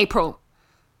them in April.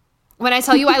 When I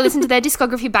tell you I listen to their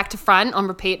discography back to front on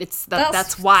repeat,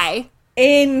 that's why.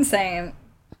 Insane.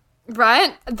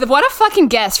 Right? What a fucking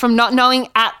guess from not knowing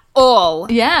at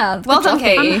all. Yeah. Well done,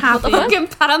 Katie. Katie. I'm happy. Fucking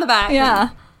pat on the back. Yeah.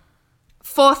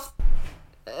 4th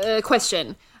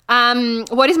question.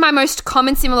 What is my most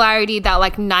common similarity that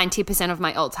like 90% of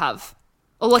my alts have?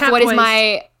 Or like Cat what is boys.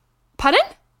 my... Pardon?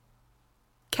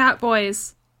 Cat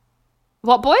Boys.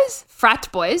 What boys? Frat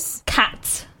boys?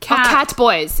 Cat. Cat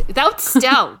boys. That's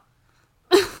still.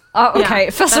 Oh, okay. Yeah,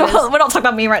 First of that all, we're not talking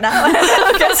about me right now.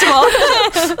 First of all.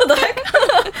 What the heck?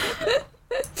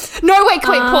 No, wait,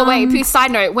 Paul, wait. Please,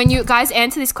 side note, when you guys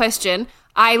answer this question,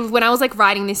 when I was like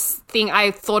writing this thing,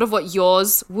 I thought of what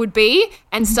yours would be,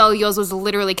 and Stella, yours was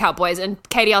literally Cat boys, and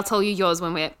Katie, I'll tell you yours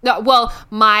when we're... No, well,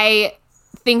 my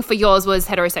thing for yours was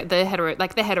the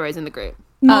heteros in the group.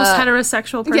 Most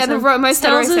heterosexual person. Yeah, the most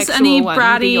Tells us heterosexual any one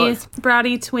would be yours.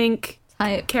 bratty twink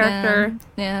Type, character.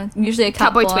 Yeah. Usually a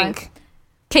cat Catboy boy. twink.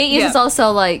 Katie's Yeah. is also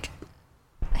like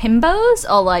himbos,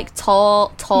 or like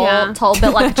tall, Yeah. built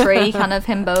like a tree kind of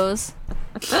himbos.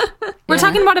 We're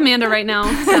talking about Amanda right now.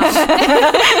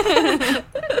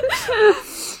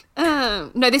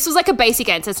 So. No, this was like a basic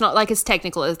answer. It's not like as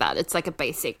technical as that. It's like a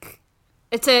basic...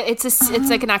 It's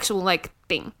like an actual like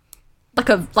thing.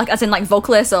 Like as in like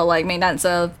vocalist or like main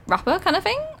dancer rapper kind of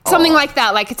thing? Something Or- like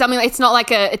that. Like it's something. It's not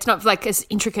like as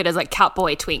intricate as like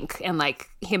Catboy, Twink, and like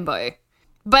Himbo.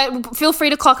 But feel free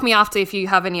to clock me after if you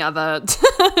have any other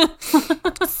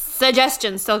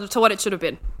suggestions to what it should have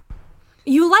been.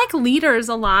 You like leaders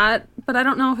a lot, but I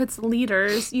don't know if it's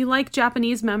leaders. You like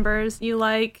Japanese members. You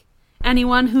like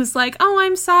anyone who's like, oh,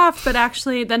 I'm soft, but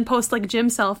actually then post like gym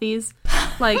selfies.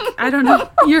 Like, I don't know.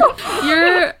 You're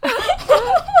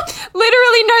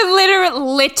Literally.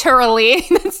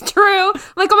 That's true.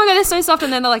 Like, oh my god, they're so soft,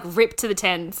 and then they're like ripped to the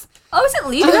tens. Oh, is it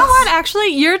leaders? You know what? Actually,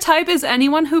 your type is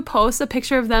anyone who posts a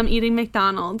picture of them eating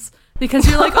McDonald's. Because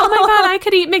you're like, oh my god, I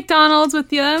could eat McDonald's with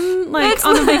them, like,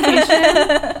 on a vacation.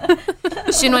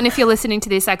 Shinwan, if you're listening to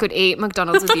this, I could eat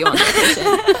McDonald's with you on vacation.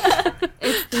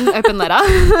 It's an open letter.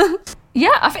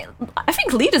 Yeah, I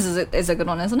think leaders is a good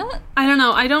one, isn't it? I don't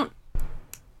know.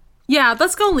 Yeah,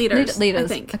 let's go leaders.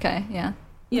 Leaders. I think. Okay, yeah.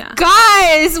 Yeah.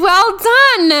 Guys, well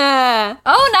done.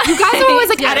 Oh, nice. You guys are always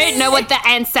like, I Yes. don't know what the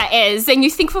answer is. And you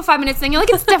think for 5 minutes and you're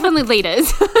like, it's definitely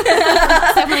leaders.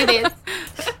 It's definitely this.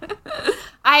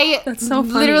 I That's so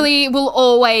funny. literally will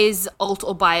always alt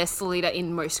or bias the leader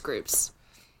in most groups.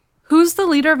 Who's the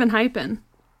leader of Enhypen?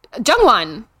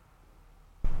 Jungwon.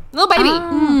 Little baby.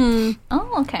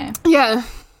 Oh, okay. Yeah.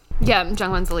 Yeah,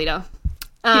 Jungwon's the leader.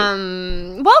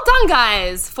 Well done,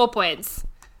 guys. 4 points.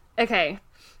 Okay.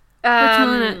 We're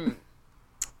killing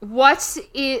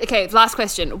it. Okay, last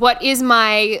question. What is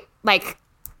my like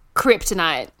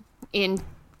kryptonite in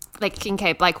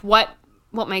Cape? Like what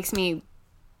makes me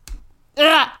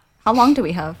Ugh! How long do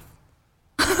we have?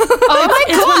 Oh my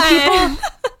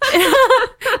god.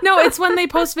 No, it's when they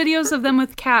post videos of them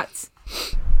with cats.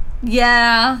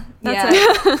 Yeah.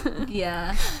 That's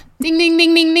Yeah. Ding ding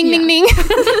ding ding ding ding ding.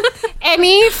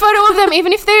 Any photo of them,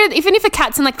 even if a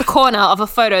cat's in like the corner of a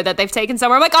photo that they've taken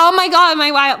somewhere, I'm like, oh my god,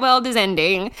 my world is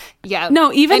ending. Yeah.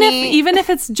 No, even if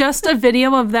it's just a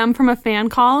video of them from a fan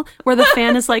call where the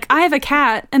fan is like, I have a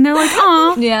cat, and they're like,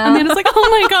 oh, Yeah. and then it's like,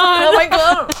 oh my god, Oh my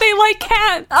god. they like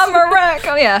cats. I'm a wreck.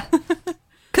 Oh yeah.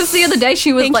 Because the other day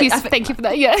she was Thank like, you for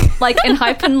that. Yeah. like in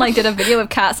Hypen, like did a video of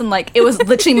cats, and like it was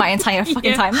literally my entire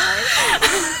fucking Yeah.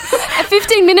 timeline.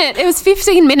 It was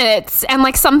 15 minutes and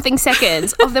like something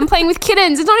seconds of them playing with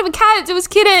kittens. It's not even cats, it was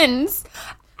kittens.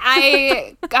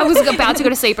 I was about to go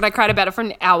to sleep, but I cried about it for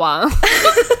an hour.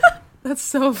 That's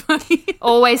so funny.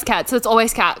 Always cats. So it's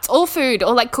always cats. Or food,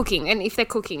 or like cooking. And if they're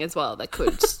cooking as well, that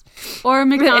could. Or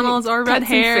McDonald's, or red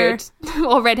Cats and hair. food.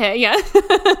 Or red hair, yeah.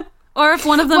 Or if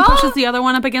one of them Well- pushes the other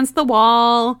one up against the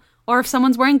wall, or if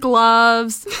someone's wearing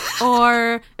gloves,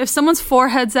 or if someone's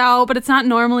forehead's out but it's not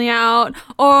normally out,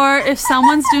 or if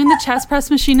someone's doing the chest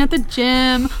press machine at the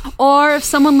gym, or if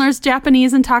someone learns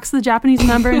Japanese and talks to the Japanese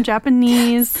member in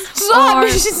Japanese. Or,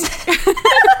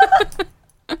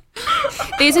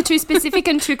 These are too specific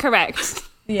and too correct.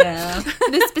 Yeah.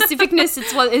 The specificness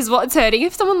is what's hurting.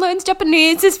 If someone learns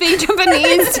Japanese to speak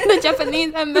Japanese to the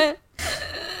Japanese member.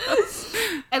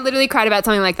 I literally cried about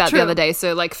something like that True. the other day,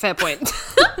 so like fair point.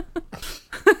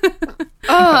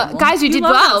 Oh, guys, we did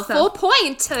love well. that stuff. 4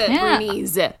 point, Yeah.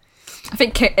 Roonies. I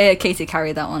think Casey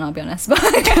carried that one. I'll be honest. But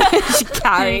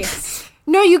Carrie.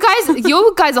 No, you guys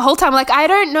the whole time were like, I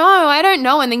don't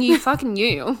know, and then you fucking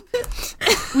knew.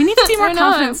 we need to be more I know.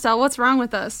 confident, Stella. What's wrong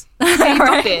with us? You've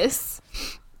got this.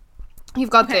 You've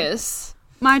got this.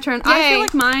 My turn. I Yay. feel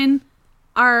like mine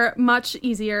are much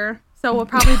easier, so we'll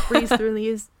probably breeze through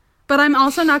these. But I'm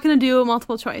also not going to do a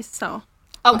multiple choice, so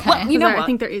Oh, Okay. well, you know I what?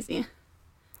 think they're easy.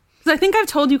 Because I think I've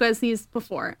told you guys these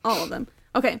before, all of them.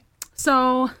 Okay,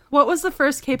 so what was the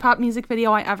first K-pop music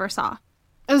video I ever saw?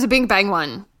 It was a Big Bang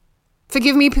one.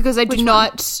 Forgive me because I Which do one?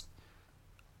 not.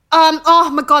 Oh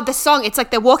my god, the song. It's like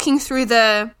they're walking through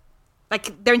they're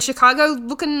in Chicago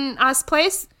looking ass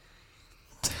place.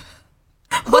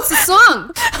 What's the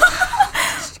song?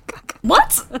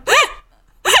 what? Are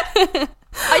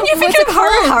you What's thinking it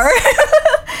Haru called? Haru?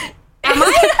 Am I?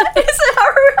 Is it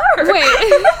Haru Haru?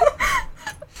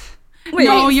 Wait.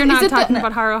 No, you're is not it talking the-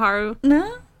 about Haru Haru.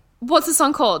 No. What's the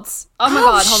song called? Oh my Oh,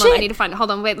 god, hold on. I shit. need to find it. Hold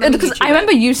on, wait. Let me Because YouTube I it.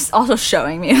 remember you also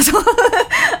showing me as well.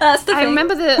 That's the I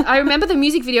thing. remember the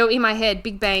music video in my head.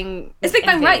 Big Bang. It's Big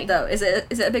Bang NV. right though. Is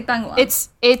it a Big Bang one? It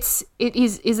is.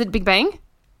 Is it Big Bang?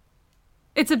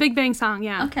 It's a Big Bang song,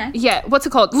 yeah. okay. Yeah. What's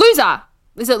it called? Loser.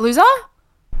 Is it Loser?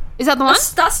 Is that the one?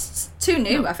 That's too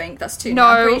new. I think that's too new.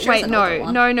 I'm No, pretty sure it's wait, an older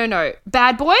one. no.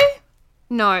 Bad Boy?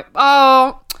 No.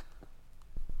 Oh.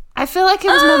 I feel like it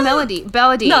was more melody.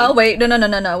 No, wait,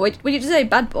 no. Wait, would you just say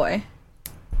Bad Boy?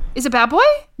 Is it Bad Boy?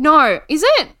 No. Is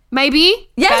it? Maybe?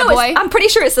 Yeah, Bad no, Boy? I'm pretty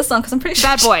sure it's the song because I'm pretty sure.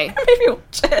 Bad Boy. Maybe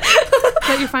watch it. Is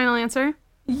that your final answer?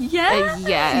 Yeah.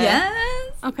 yeah.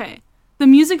 Yes. Okay. The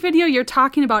music video you're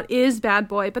talking about is Bad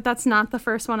Boy, but that's not the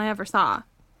first one I ever saw.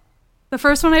 The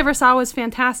first one I ever saw was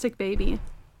Fantastic Baby.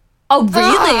 Oh,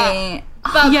 really?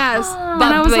 Yes. And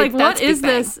I was wait, like, what that's is Big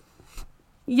Bang. this?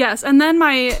 Yes. And then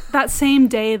that same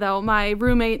day, though, my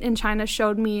roommate in China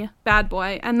showed me Bad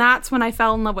Boy, and that's when I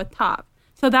fell in love with Top.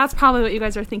 So that's probably what you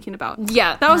guys are thinking about.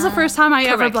 Yeah. That was the first time I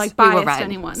ever Correct. like We were biased right,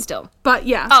 anyone. still. But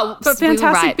yeah. Oh, but we were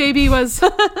Fantastic right. Baby was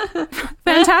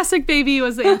Fantastic Baby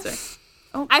was the answer.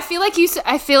 I feel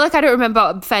like I don't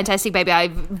remember Fantastic Baby. I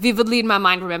vividly in my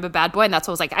mind remember Bad Boy, and that's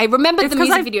what I was like. I remember It's the because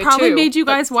music I video probably too. made you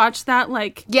but- guys watch that.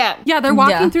 Like, Yeah. they're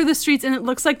walking Yeah. through the streets, and it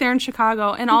looks like they're in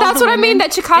Chicago, and all That's the what I mean, women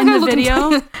that Chicago in the looking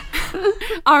video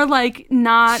are like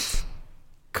not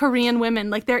Korean women.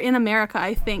 Like they're in America,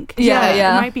 I think. Yeah,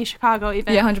 yeah. It might be Chicago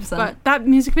even. Yeah, 100%. But that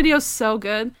music video is so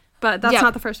good. But that's Yeah.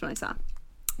 not the first one I saw.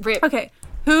 Rip. Okay,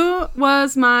 who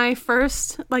was my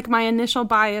first, like my initial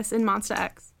bias in Monsta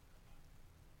X?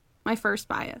 My first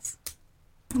bias.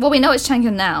 Well, we know it's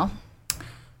Changyun now.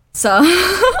 So.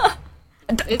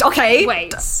 Okay.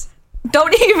 Wait.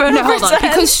 Don't even. No, hold on.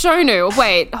 pretend. Because Shonu.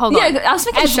 Wait, hold on. Yeah, I was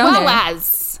thinking as Shonu. well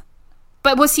as.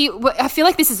 But was he? I feel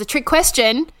like this is a trick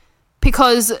question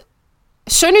because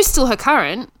Shonu's still her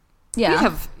current.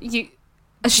 Yeah. You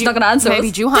She's not going to answer maybe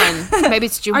us. Juhan. Maybe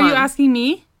it's Juhan. Are you asking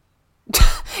me?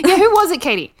 Yeah, who was it,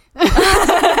 Katie?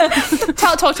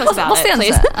 Talk to us about What's it, the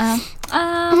please.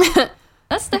 answer?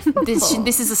 That's difficult.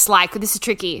 This is a sly. This is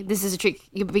tricky. This is a trick.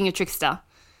 You're being a trickster.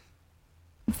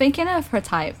 I'm thinking of her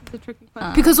type. It's a tricky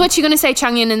question. Because what she gonna say,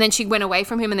 Changyin, and then she went away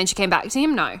from him, and then she came back to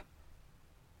him? No,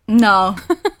 No.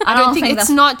 I don't think it's that's...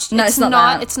 not. No, it's not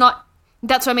that. It's not.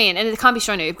 That's what I mean, and it can't be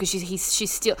Shonu because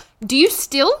she's still. Do you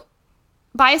still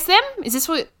bias them? Is this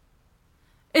what?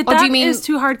 It, Or do that you mean- is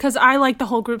too hard because I like the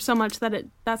whole group so much that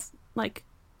that's like.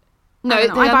 No, I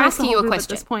don't know. I I'm bias the asking whole you a group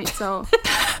question. at this point, so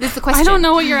This is the question. I don't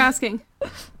know what you're asking.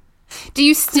 Do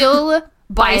you still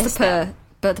bias Bias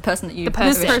but the person that you... The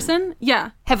This person. person,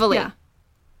 yeah, heavily? yeah,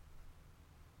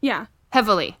 yeah,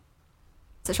 Heavily.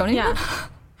 Is it Shonu? yeah.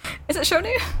 Is it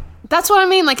Shonu? That's what I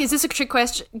mean. Like, is this a trick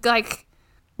question? Like,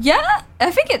 Yeah,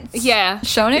 I think it's... yeah.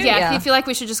 Shonu? Yeah, Yeah. I feel like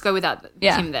we should just go without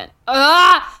Yeah. him then.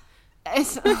 Ah!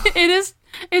 It's,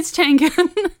 It's Changen.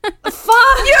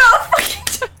 fuck!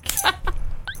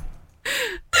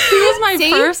 He was my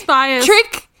See? first bias.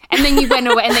 Trick! And then you went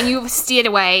away, and then you steered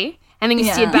away, and then you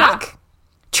Yeah. steered back.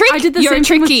 Trick! I did the You're same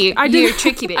thing tricky. with, I did, You're a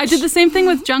tricky bitch. I did the same thing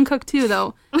with Jungkook too,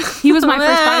 though. He was my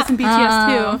first bias in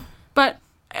BTS too. But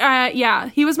yeah,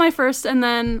 he was my first, and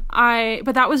then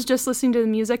but that was just listening to the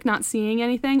music, not seeing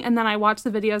anything, and then I watched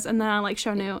the videos, and then I like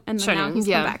Shonu, and then now Shonu, he's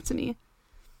yeah. come back to me.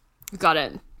 Got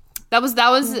it. That was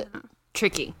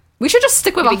tricky. We should just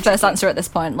stick with our first answer at this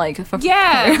point. Like, for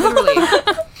Yeah, literally.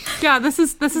 Yeah, this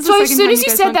is the So second as soon time as you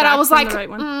guys said went that, I back was from like, the right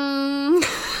one. mm.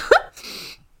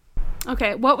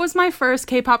 Okay, what was my first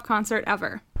K-pop concert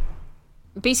ever?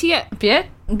 BTS.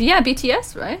 Yeah,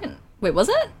 BTS, right? Wait, was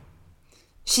it?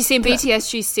 She's seen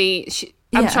BTS.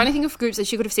 I'm Yeah. trying to think of groups that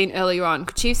she could have seen earlier on.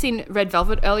 Could she have seen Red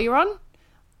Velvet earlier on?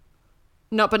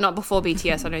 But not before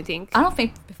BTS, I don't think. I don't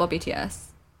think before BTS.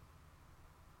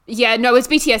 Yeah, no, it's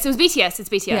BTS. It was BTS. It's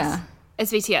BTS. Yeah.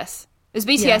 It's BTS. It was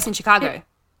BTS Yeah. in Chicago.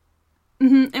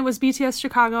 It was BTS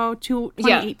Chicago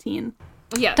 2018.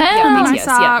 Yeah. Damn. Yeah, And then I BTS.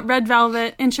 saw Yeah. Red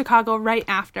Velvet in Chicago right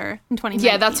after in 2019.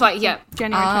 Yeah, that's why. Yeah.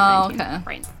 January Oh, 2019. okay.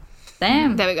 Right.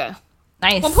 Damn. There we go.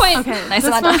 Nice. 1 point. Okay, Nice,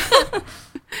 this Amanda.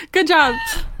 Good job.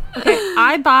 Okay,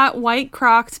 I bought white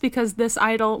Crocs because this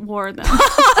idol wore them.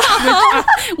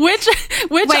 which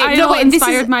Wait, no, idol wait, this is-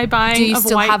 inspired my do buying you of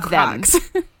still white have them? Crocs?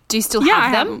 Do you still Yeah, I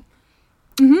have have them?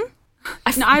 them.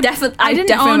 I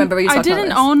definitely remember you talking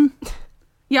about this.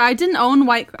 I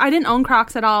didn't own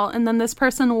Crocs at all, and then this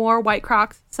person wore white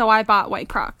Crocs, so I bought white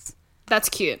Crocs. That's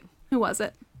cute. Who was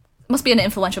it? Must be an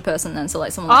influential person then, so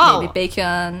like someone like Oh. maybe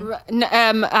Bacon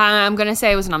I'm gonna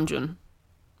say it was Namjoon.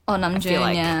 or Namjoon,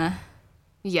 like- yeah.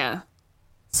 Yeah.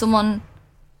 Someone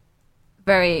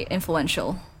very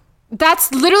influential.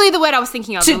 That's literally the word I was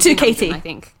thinking of. To It was Namjoon, Katie. I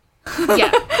think.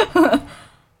 Yeah.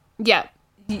 Yeah.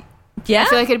 Yeah? I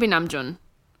feel like it'd be Namjoon.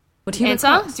 Would he wear Answer?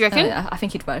 Crocs? Do you reckon? I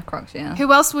think he'd wear Crocs, yeah.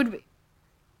 Who else would? Do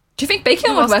you think Bacon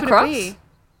Who would else wear could Crocs? it be?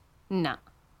 No,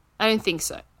 I don't think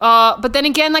so. But then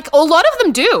again, like a lot of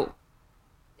them do.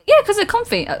 Yeah, because they're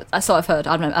comfy. I sort of heard.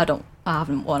 I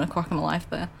haven't worn a Croc in my life,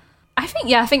 but I think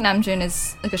Namjoon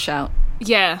is a good shout.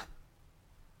 Yeah.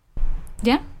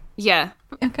 Yeah? Yeah.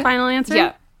 Okay. Final answer?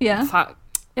 Yeah. Yeah. Fuck.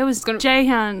 It was gonna-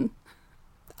 Jaehyun.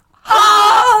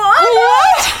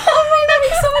 Oh my, that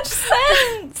makes so much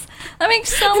sense. That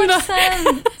makes so much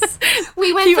sense.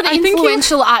 We went for the I think he-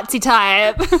 influential artsy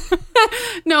type.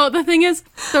 No, the thing is,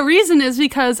 the reason is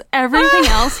because everything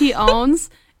else he owns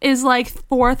is like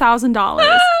 $4,000,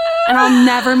 and I'll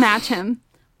never match him.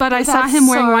 But I saw That's him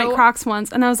wearing so- white Crocs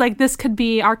once, and I was like, this could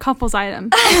be our couple's item.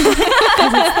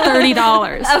 Because it's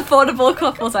 $30. Affordable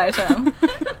couples item.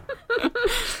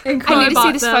 I need to see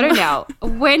bought this them. photo now.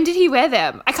 When did he wear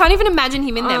them? I can't even imagine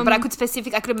him in them, but I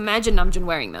could imagine Namjoon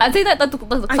wearing them. I think that the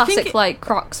classic it- like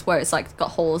Crocs where it's like got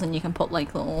holes and you can put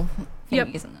like little Yep.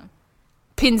 thingies in them.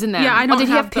 Pins in them. Yeah, I Or don't did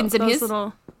he have have pins in those his?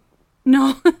 little...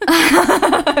 No.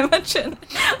 Imagine.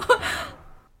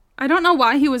 I don't know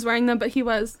why he was wearing them, but he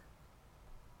was.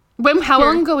 How Here.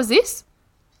 long ago was this?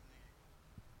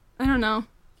 I don't know.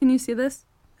 Can you see this?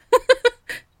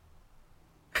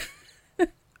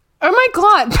 Oh my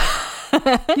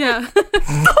god. Yeah.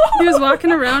 He was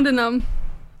walking around in them.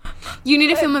 You need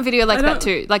to film a video like I that don't-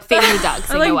 too, like feeding the ducks.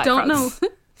 I in your like white don't Crocs.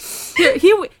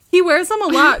 know. He wears them a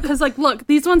lot because like look,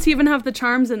 these ones even have the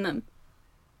charms in them.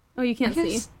 Oh, you can't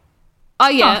see. guess- Oh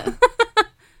yeah, they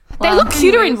Well, look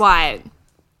cuter in anyways. white.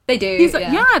 They do. He's like,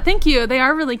 yeah. yeah, thank you. They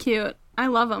are really cute. I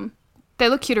love them. They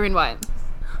look cuter in white.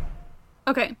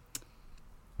 Okay.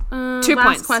 2 last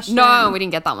points. Question. No, we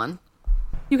didn't get that one.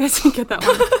 You guys didn't get that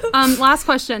one. Last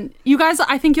question. You guys,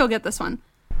 I think you'll get this one.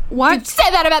 What Say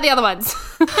that about the other ones.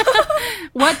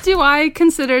 What do I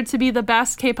consider to be the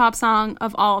best K-pop song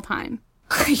of all time?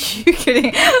 Are you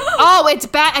kidding? Oh, it's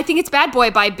bad. I think it's Bad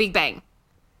Boy by Big Bang.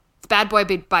 It's Bad Boy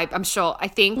by. I'm sure. I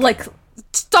think. Like,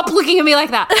 Stop looking at me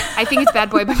like that. I think it's Bad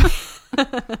Boy by.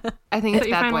 I think Is it's that your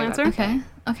Bad final Boy. answer?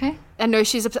 okay. I know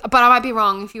she's upset, but I might be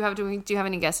wrong. If you have, do you have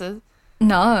any guesses?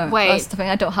 No. Wait. That's the thing.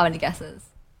 I don't have any guesses.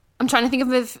 I'm trying to think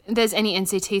of if there's any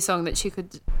NCT song that she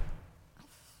would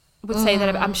say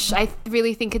that. I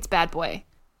really think it's Bad Boy.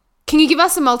 Can you give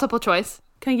us a multiple choice?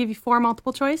 Can I give you 4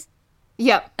 multiple choice?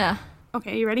 Yep. Yeah.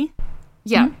 Okay, you ready?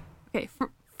 Yeah. Okay,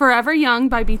 Forever Young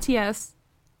by BTS,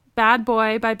 Bad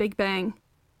Boy by Big Bang,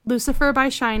 Lucifer by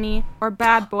SHINee, or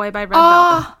Bad Boy by Red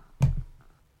Velvet.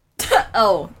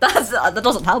 Oh, that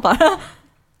doesn't help her.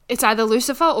 It's either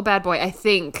Lucifer or Bad Boy, I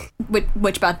think.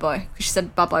 Which Bad Boy? She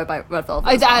said Bad Boy by Red Velvet.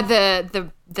 as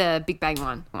well. The Big Bang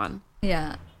one.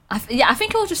 Yeah. I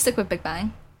think we'll just stick with Big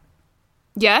Bang.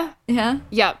 Yeah? Yeah.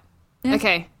 Yep. Yeah.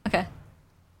 Okay. Okay.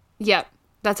 Yep.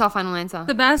 That's our final answer.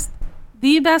 The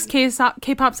best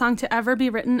K-pop song to ever be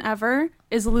written ever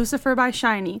is Lucifer by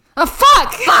SHINee. Oh,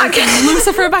 fuck!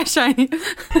 Lucifer by SHINee.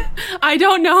 I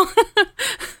don't know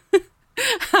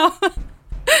how.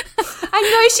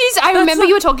 I remember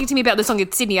you were talking to me about the song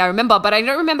in Sydney, I remember, but I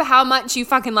don't remember how much you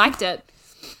fucking liked it.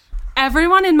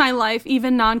 Everyone in my life,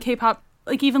 even non-K-pop,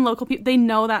 like even local people, they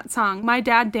know that song. My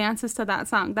dad dances to that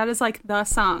song. That is like the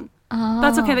song. Oh.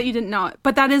 That's okay that you didn't know it,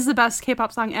 but that is the best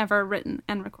K-pop song ever written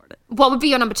and recorded. What would be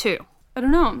your number 2? I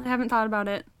don't know. I haven't thought about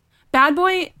it. Bad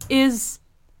Boy is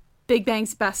Big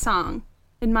Bang's best song,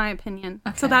 in my opinion.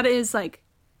 Okay. So that is like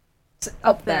It's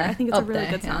up there. there. I think it's a Up really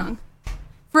there, good yeah. song.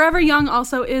 Forever Young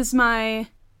also is my,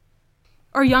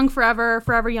 or Young Forever,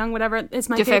 Forever Young, whatever, is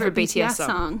my Your favorite favorite BTS BTS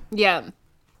song. Yeah.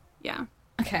 Yeah.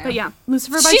 Okay. But yeah,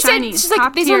 Lucifer by She said, SHINee. she's like,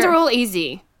 top these tier. ones are all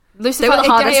easy. Lucifer, were the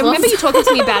hardest I remember ones. you talking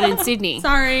to me about it in Sydney.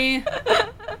 Sorry.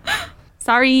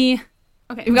 Sorry.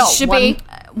 Okay. We got Should one, be-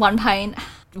 one point.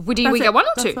 We That's get it. 1 or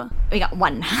That's 2? all. We got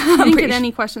one. I didn't get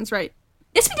any questions right.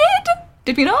 Yes, we did.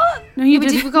 Did we not? No, you We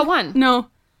didn't. did. We got 1. No.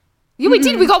 Yeah, we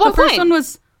did. We got 1 The first point. one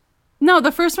was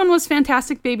the first one was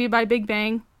Fantastic Baby by Big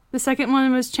Bang. The second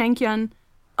one was Changkyun.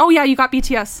 Oh yeah, you got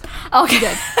BTS.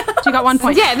 Okay. You got 1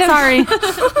 point. Yeah, Sorry. We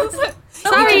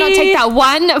cannot take that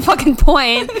 1 fucking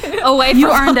point away from You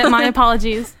earned it. My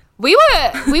apologies. We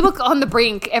were on the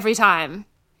brink every time.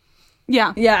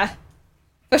 Yeah. Yeah.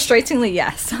 Frustratingly,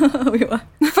 yes. We were.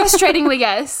 Frustratingly,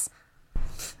 yes.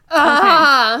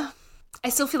 I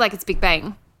still feel like it's Big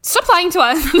Bang. Stop lying to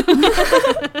us.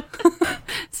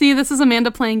 See, this is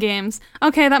Amanda playing games.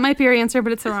 Okay, that might be your answer,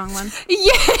 but it's the wrong one.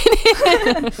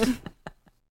 Yeah.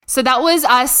 So that was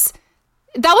us.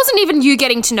 That wasn't even you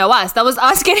getting to know us. That was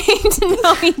us getting to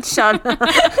know each other.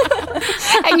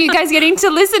 And you guys getting to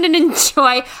listen and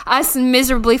enjoy us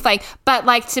miserably playing. But,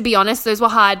 like, to be honest, those were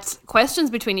hard questions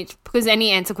between each, because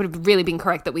any answer could have really been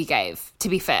correct that we gave, to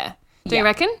be fair. Do you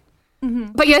reckon?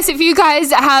 Mm-hmm. But yes, if you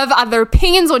guys have other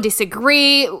opinions or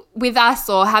disagree with us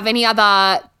or have any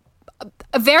other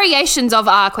variations of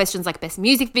our questions, like best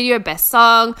music video, best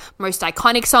song, most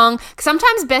iconic song, 'cause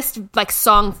sometimes best like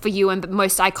song for you and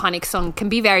most iconic song can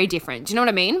be very different. Do you know what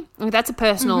I mean? Like, that's a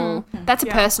personal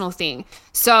personal thing.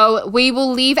 So we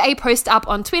will leave a post up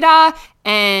on Twitter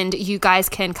and you guys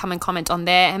can come and comment on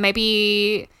there, and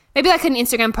maybe like an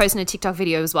Instagram post and a TikTok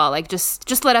video as well. Like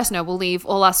just let us know. We'll leave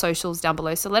all our socials down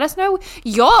below. So let us know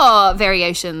your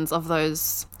variations of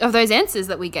those answers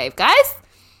that we gave, guys.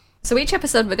 So each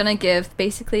episode, we're going to give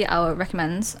basically our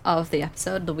recommends of the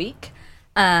episode of the week.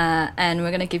 And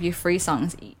we're going to give you 3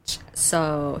 songs each.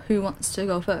 So who wants to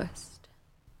go first?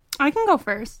 I can go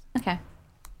first. Okay.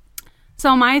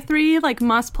 So my 3 like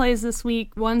must plays this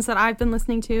week, ones that I've been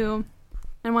listening to,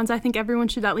 and ones I think everyone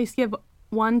should at least give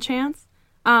one chance.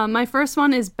 My first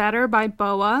one is Better by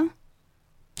BoA.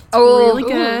 Oh, really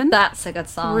good. That's a good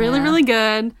song. Really, yeah. really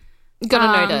good.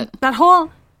 Gonna note it.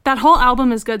 That whole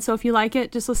album is good, so if you like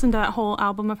it, just listen to that whole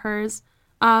album of hers.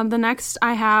 The next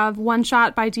I have One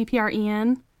Shot by DPR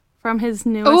Ian from his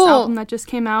newest album that just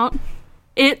came out.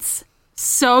 It's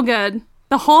so good.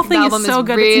 The whole thing is so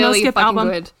good. It's a no skip album.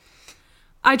 Good.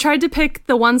 I tried to pick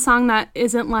the one song that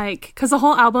isn't like, because the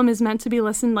whole album is meant to be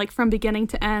listened like from beginning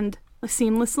to end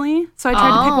seamlessly. So I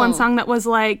tried to pick one song that was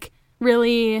like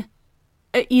really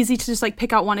easy to just like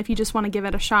pick out one if you just want to give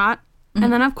it a shot. Mm-hmm.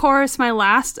 And then of course my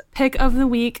last pick of the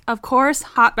week, of course,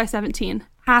 Hot by 17.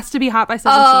 Has to be Hot by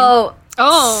 17.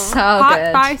 Oh, so Hot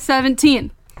good. by 17.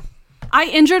 I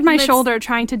injured my shoulder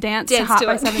trying to dance to Hot to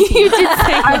by it. 17. You did say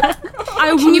that.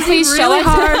 Can you please show really us?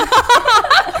 hard.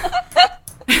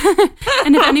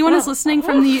 And if anyone is listening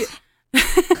from the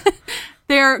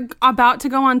they're about to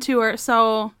go on tour,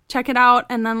 so check it out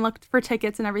and then look for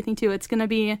tickets and everything too. It's gonna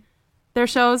be their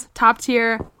shows, top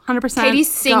tier, 100%. Katie,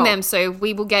 sing Go. them so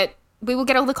we will get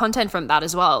all the content from that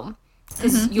as well,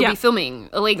 because you'll be filming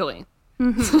illegally.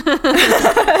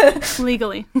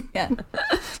 Legally. Yeah.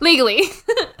 Legally.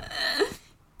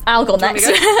 I'll go next.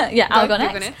 Yeah, I'll go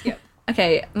You're next. gonna- yeah.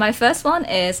 Okay, my first one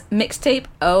is Mixtape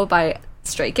O by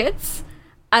Stray Kids.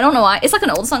 I don't know why. It's like an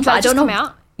old song, but that I don't just know. come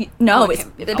out? No, Oh, it's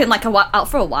okay. been like out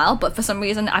for a while, but for some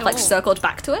reason I've like circled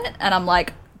back to it, and I'm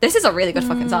like, this is a really good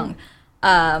fucking song.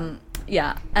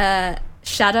 Yeah.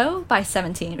 Shadow by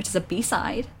 17, which is a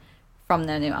B-side from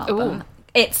their new album. Ooh.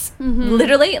 It's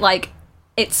literally like,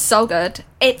 it's so good.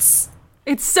 It's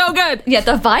so good. Yeah,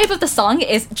 the vibe of the song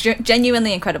is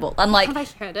genuinely incredible. And like, Have I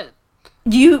heard it?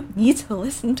 you need to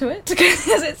listen to it because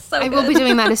it's so I good. will be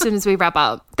doing that as soon as we wrap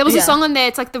up. There was a Yeah. song on there.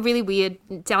 It's like the really weird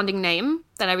sounding name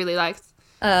that I really liked.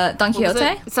 Don What was Quixote?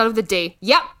 it? It started with a D.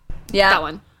 Yep. Yeah. That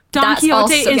one. Don That's Quixote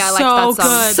also- is Yeah, I like so that song.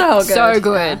 good. So good. So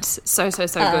good. Yeah.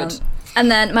 So good. And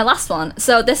then my last one.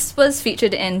 So this was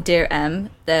featured in Dear M.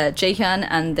 The Jaehyun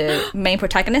and the main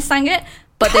protagonist sang it,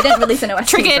 but they didn't release an OST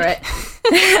Triggered. for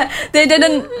it. They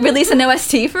didn't release an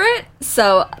OST for it.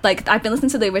 So like I've been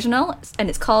listening to the original, and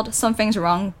it's called Something's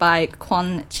Wrong by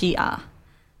Kwon Ji-ah.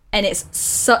 And it's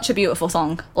such a beautiful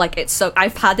song. Like it's so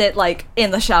I've had it like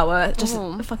in the shower, just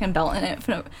fucking belting it.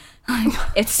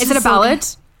 It's Is it a so ballad? good.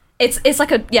 It's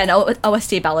like a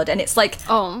OST ballad, and it's like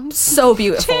Oh. so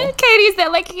beautiful. Katie's there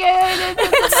like, yeah.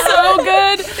 So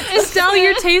good. Estelle,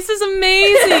 your taste is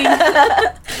amazing.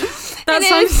 That It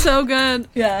song's is. so good.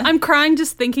 Yeah. I'm crying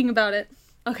just thinking about it.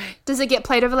 Okay. Does it get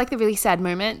played over like the really sad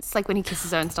moments? Like when he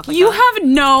kisses her and stuff like You that? have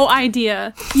no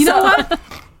idea. You know what?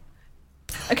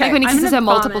 Okay. Like when he I'm kisses gonna her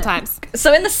multiple vomit. times.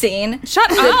 So in the scene,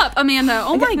 Shut up, Amanda.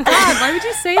 Oh my god, why would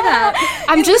you say that?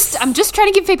 I'm just trying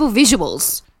to give people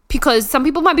visuals because some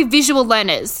people might be visual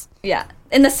learners. yeah,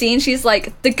 in the scene, she's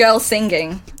like the girl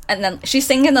singing, and then she's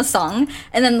singing the song,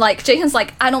 and then like Jaehyun's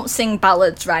like, I don't sing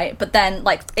ballads, right? But then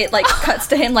like it like cuts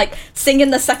to him like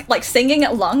singing singing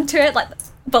along to it, like,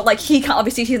 but like he can't,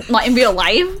 obviously he's not in real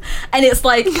life, and it's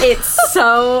like it's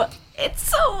so.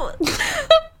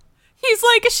 He's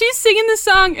like, she's singing the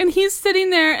song and he's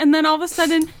sitting there, and then all of a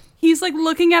sudden he's like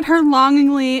looking at her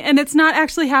longingly, and it's not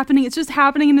actually happening. It's just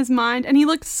happening in his mind, and he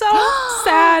looks so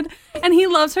sad, and he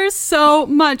loves her so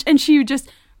much, and she just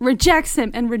rejects him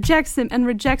and rejects him and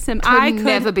rejects him. I could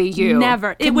never be you.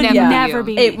 Never. It Could would never be never you.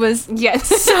 be me. It was Yes.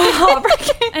 so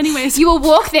heartbreaking. Anyways, You will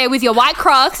walk there with your white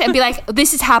Crocs and be like,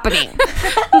 this is happening.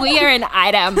 We are an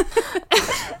item.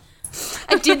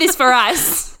 I did this for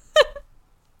us.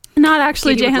 not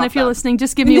actually, Katie would Jaehyun, love if you're that. listening,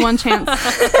 just give me one chance.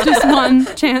 Just one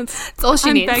chance. That's all she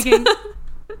I'm needs. begging.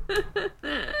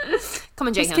 Come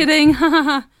on, Just Jaehyun.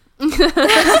 kidding.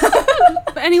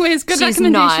 But anyways, good She's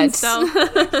recommendations, not.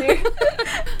 though.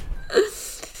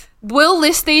 We'll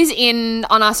list these in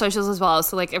on our socials as well,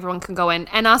 so like everyone can go in,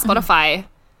 and our Spotify.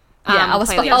 Yeah, our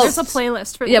playlist. Yeah, Oh. there's a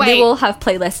playlist for Yeah, Wait. we will have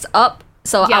playlists up.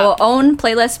 So Yeah. our own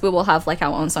playlist, we will have like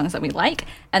our own songs that we like,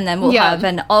 and then we'll Yeah. have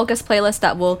an August playlist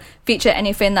that will feature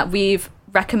anything that we've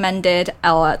recommended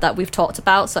or that we've talked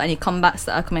about. So any comebacks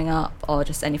that are coming up, or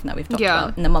just anything that we've talked Yeah.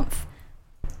 about in the month.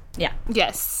 Yeah,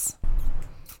 Yes.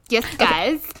 Yes,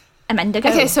 guys. Amanda, go.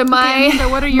 Okay, so my Amanda,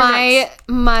 what are your my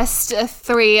must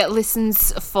three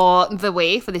listens for the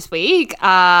week for this week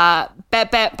are Bet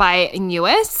Bet by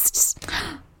Newest,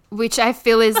 which I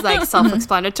feel is like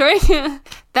self-explanatory.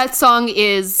 That song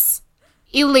is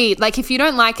elite. Like if you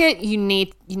don't like it, you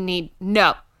need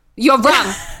no. You're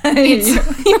wrong.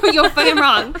 You're fucking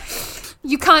wrong.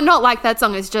 You can't not like that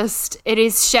song. It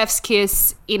is Chef's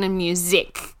Kiss in a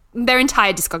music. Their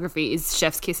entire discography is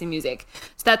Chef's Kiss in music.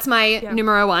 So that's my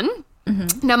numero one.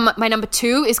 My number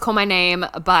two is Call My Name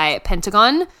by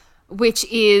Pentagon, which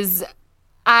is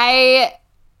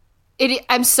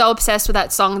I'm so obsessed with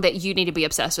that song that you need to be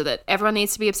obsessed with it. Everyone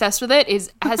needs to be obsessed with it.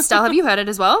 Stella, have you heard it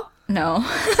as well? No.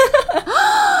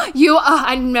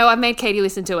 I know I've made Katie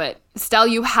listen to it. Stella,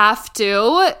 you have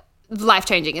to.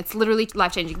 Life-changing. It's literally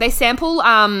life-changing. They sample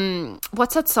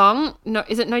what's that song? No,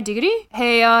 is it No Diggity?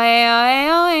 Hey oh, hey oh, hey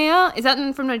oh, hey oh. Is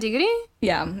that from No Diggity?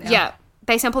 Yeah. Yeah.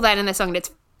 They sample that in their song and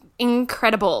it's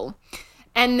incredible.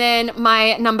 And then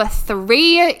my number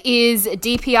three is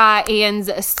DPR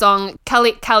Ian's song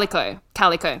Calico.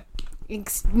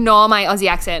 Ignore my Aussie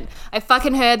accent. I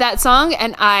fucking heard that song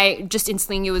and I just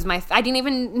instantly knew it was I didn't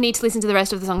even need to listen to the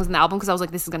rest of the songs in the album because I was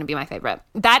like, this is going to be my favorite.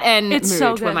 That and It's Mood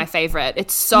so were good. my favorite.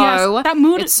 It's so, Yes, that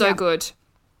Mood- it's so yeah. good.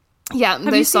 Yeah, Have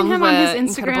those you seen songs him were on his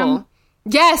Instagram? incredible.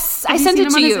 Yes, I you sent seen it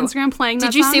him to on you. his Instagram playing that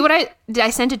Did you see song? what I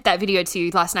sent that video to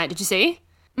you last night? Did you see?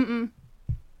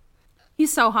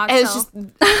 He's so hot. It was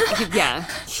still. just, yeah,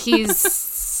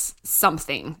 he's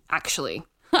something actually.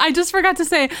 I just forgot to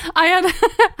say I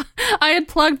had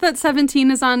plugged that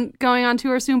 17 is going on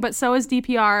tour soon, but so is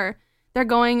DPR. They're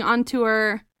going on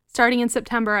tour starting in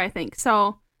September, I think.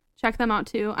 So check them out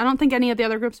too. I don't think any of the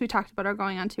other groups we talked about are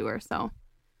going on tour. So,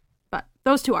 but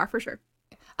those two are for sure.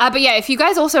 But yeah, if you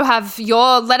guys also have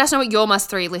let us know what your must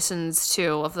three listens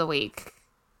to of the week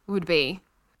would be.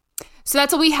 So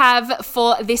that's all we have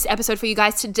for this episode for you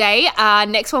guys today.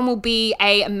 Next one will be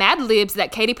a Mad Libs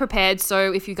that Katie prepared.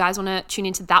 So if you guys want to tune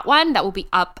into that one, that will be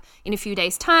up in a few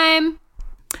days' time.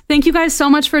 Thank you guys so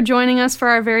much for joining us for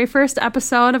our very first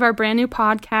episode of our brand new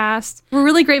podcast. We're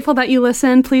really grateful that you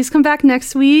listened. Please come back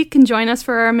next week and join us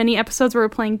for our mini episodes where we're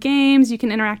playing games. You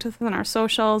can interact with us on our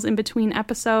socials in between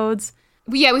episodes.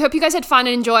 Yeah, we hope you guys had fun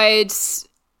and enjoyed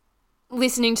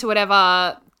listening to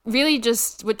whatever, really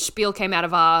just which spiel came out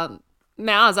of our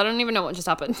mouths. I don't even know what just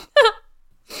happened.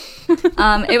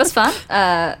 It was fun.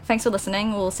 Thanks for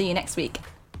listening. We'll see you next week.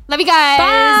 Love you guys. Bye.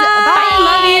 Bye.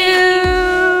 Love you.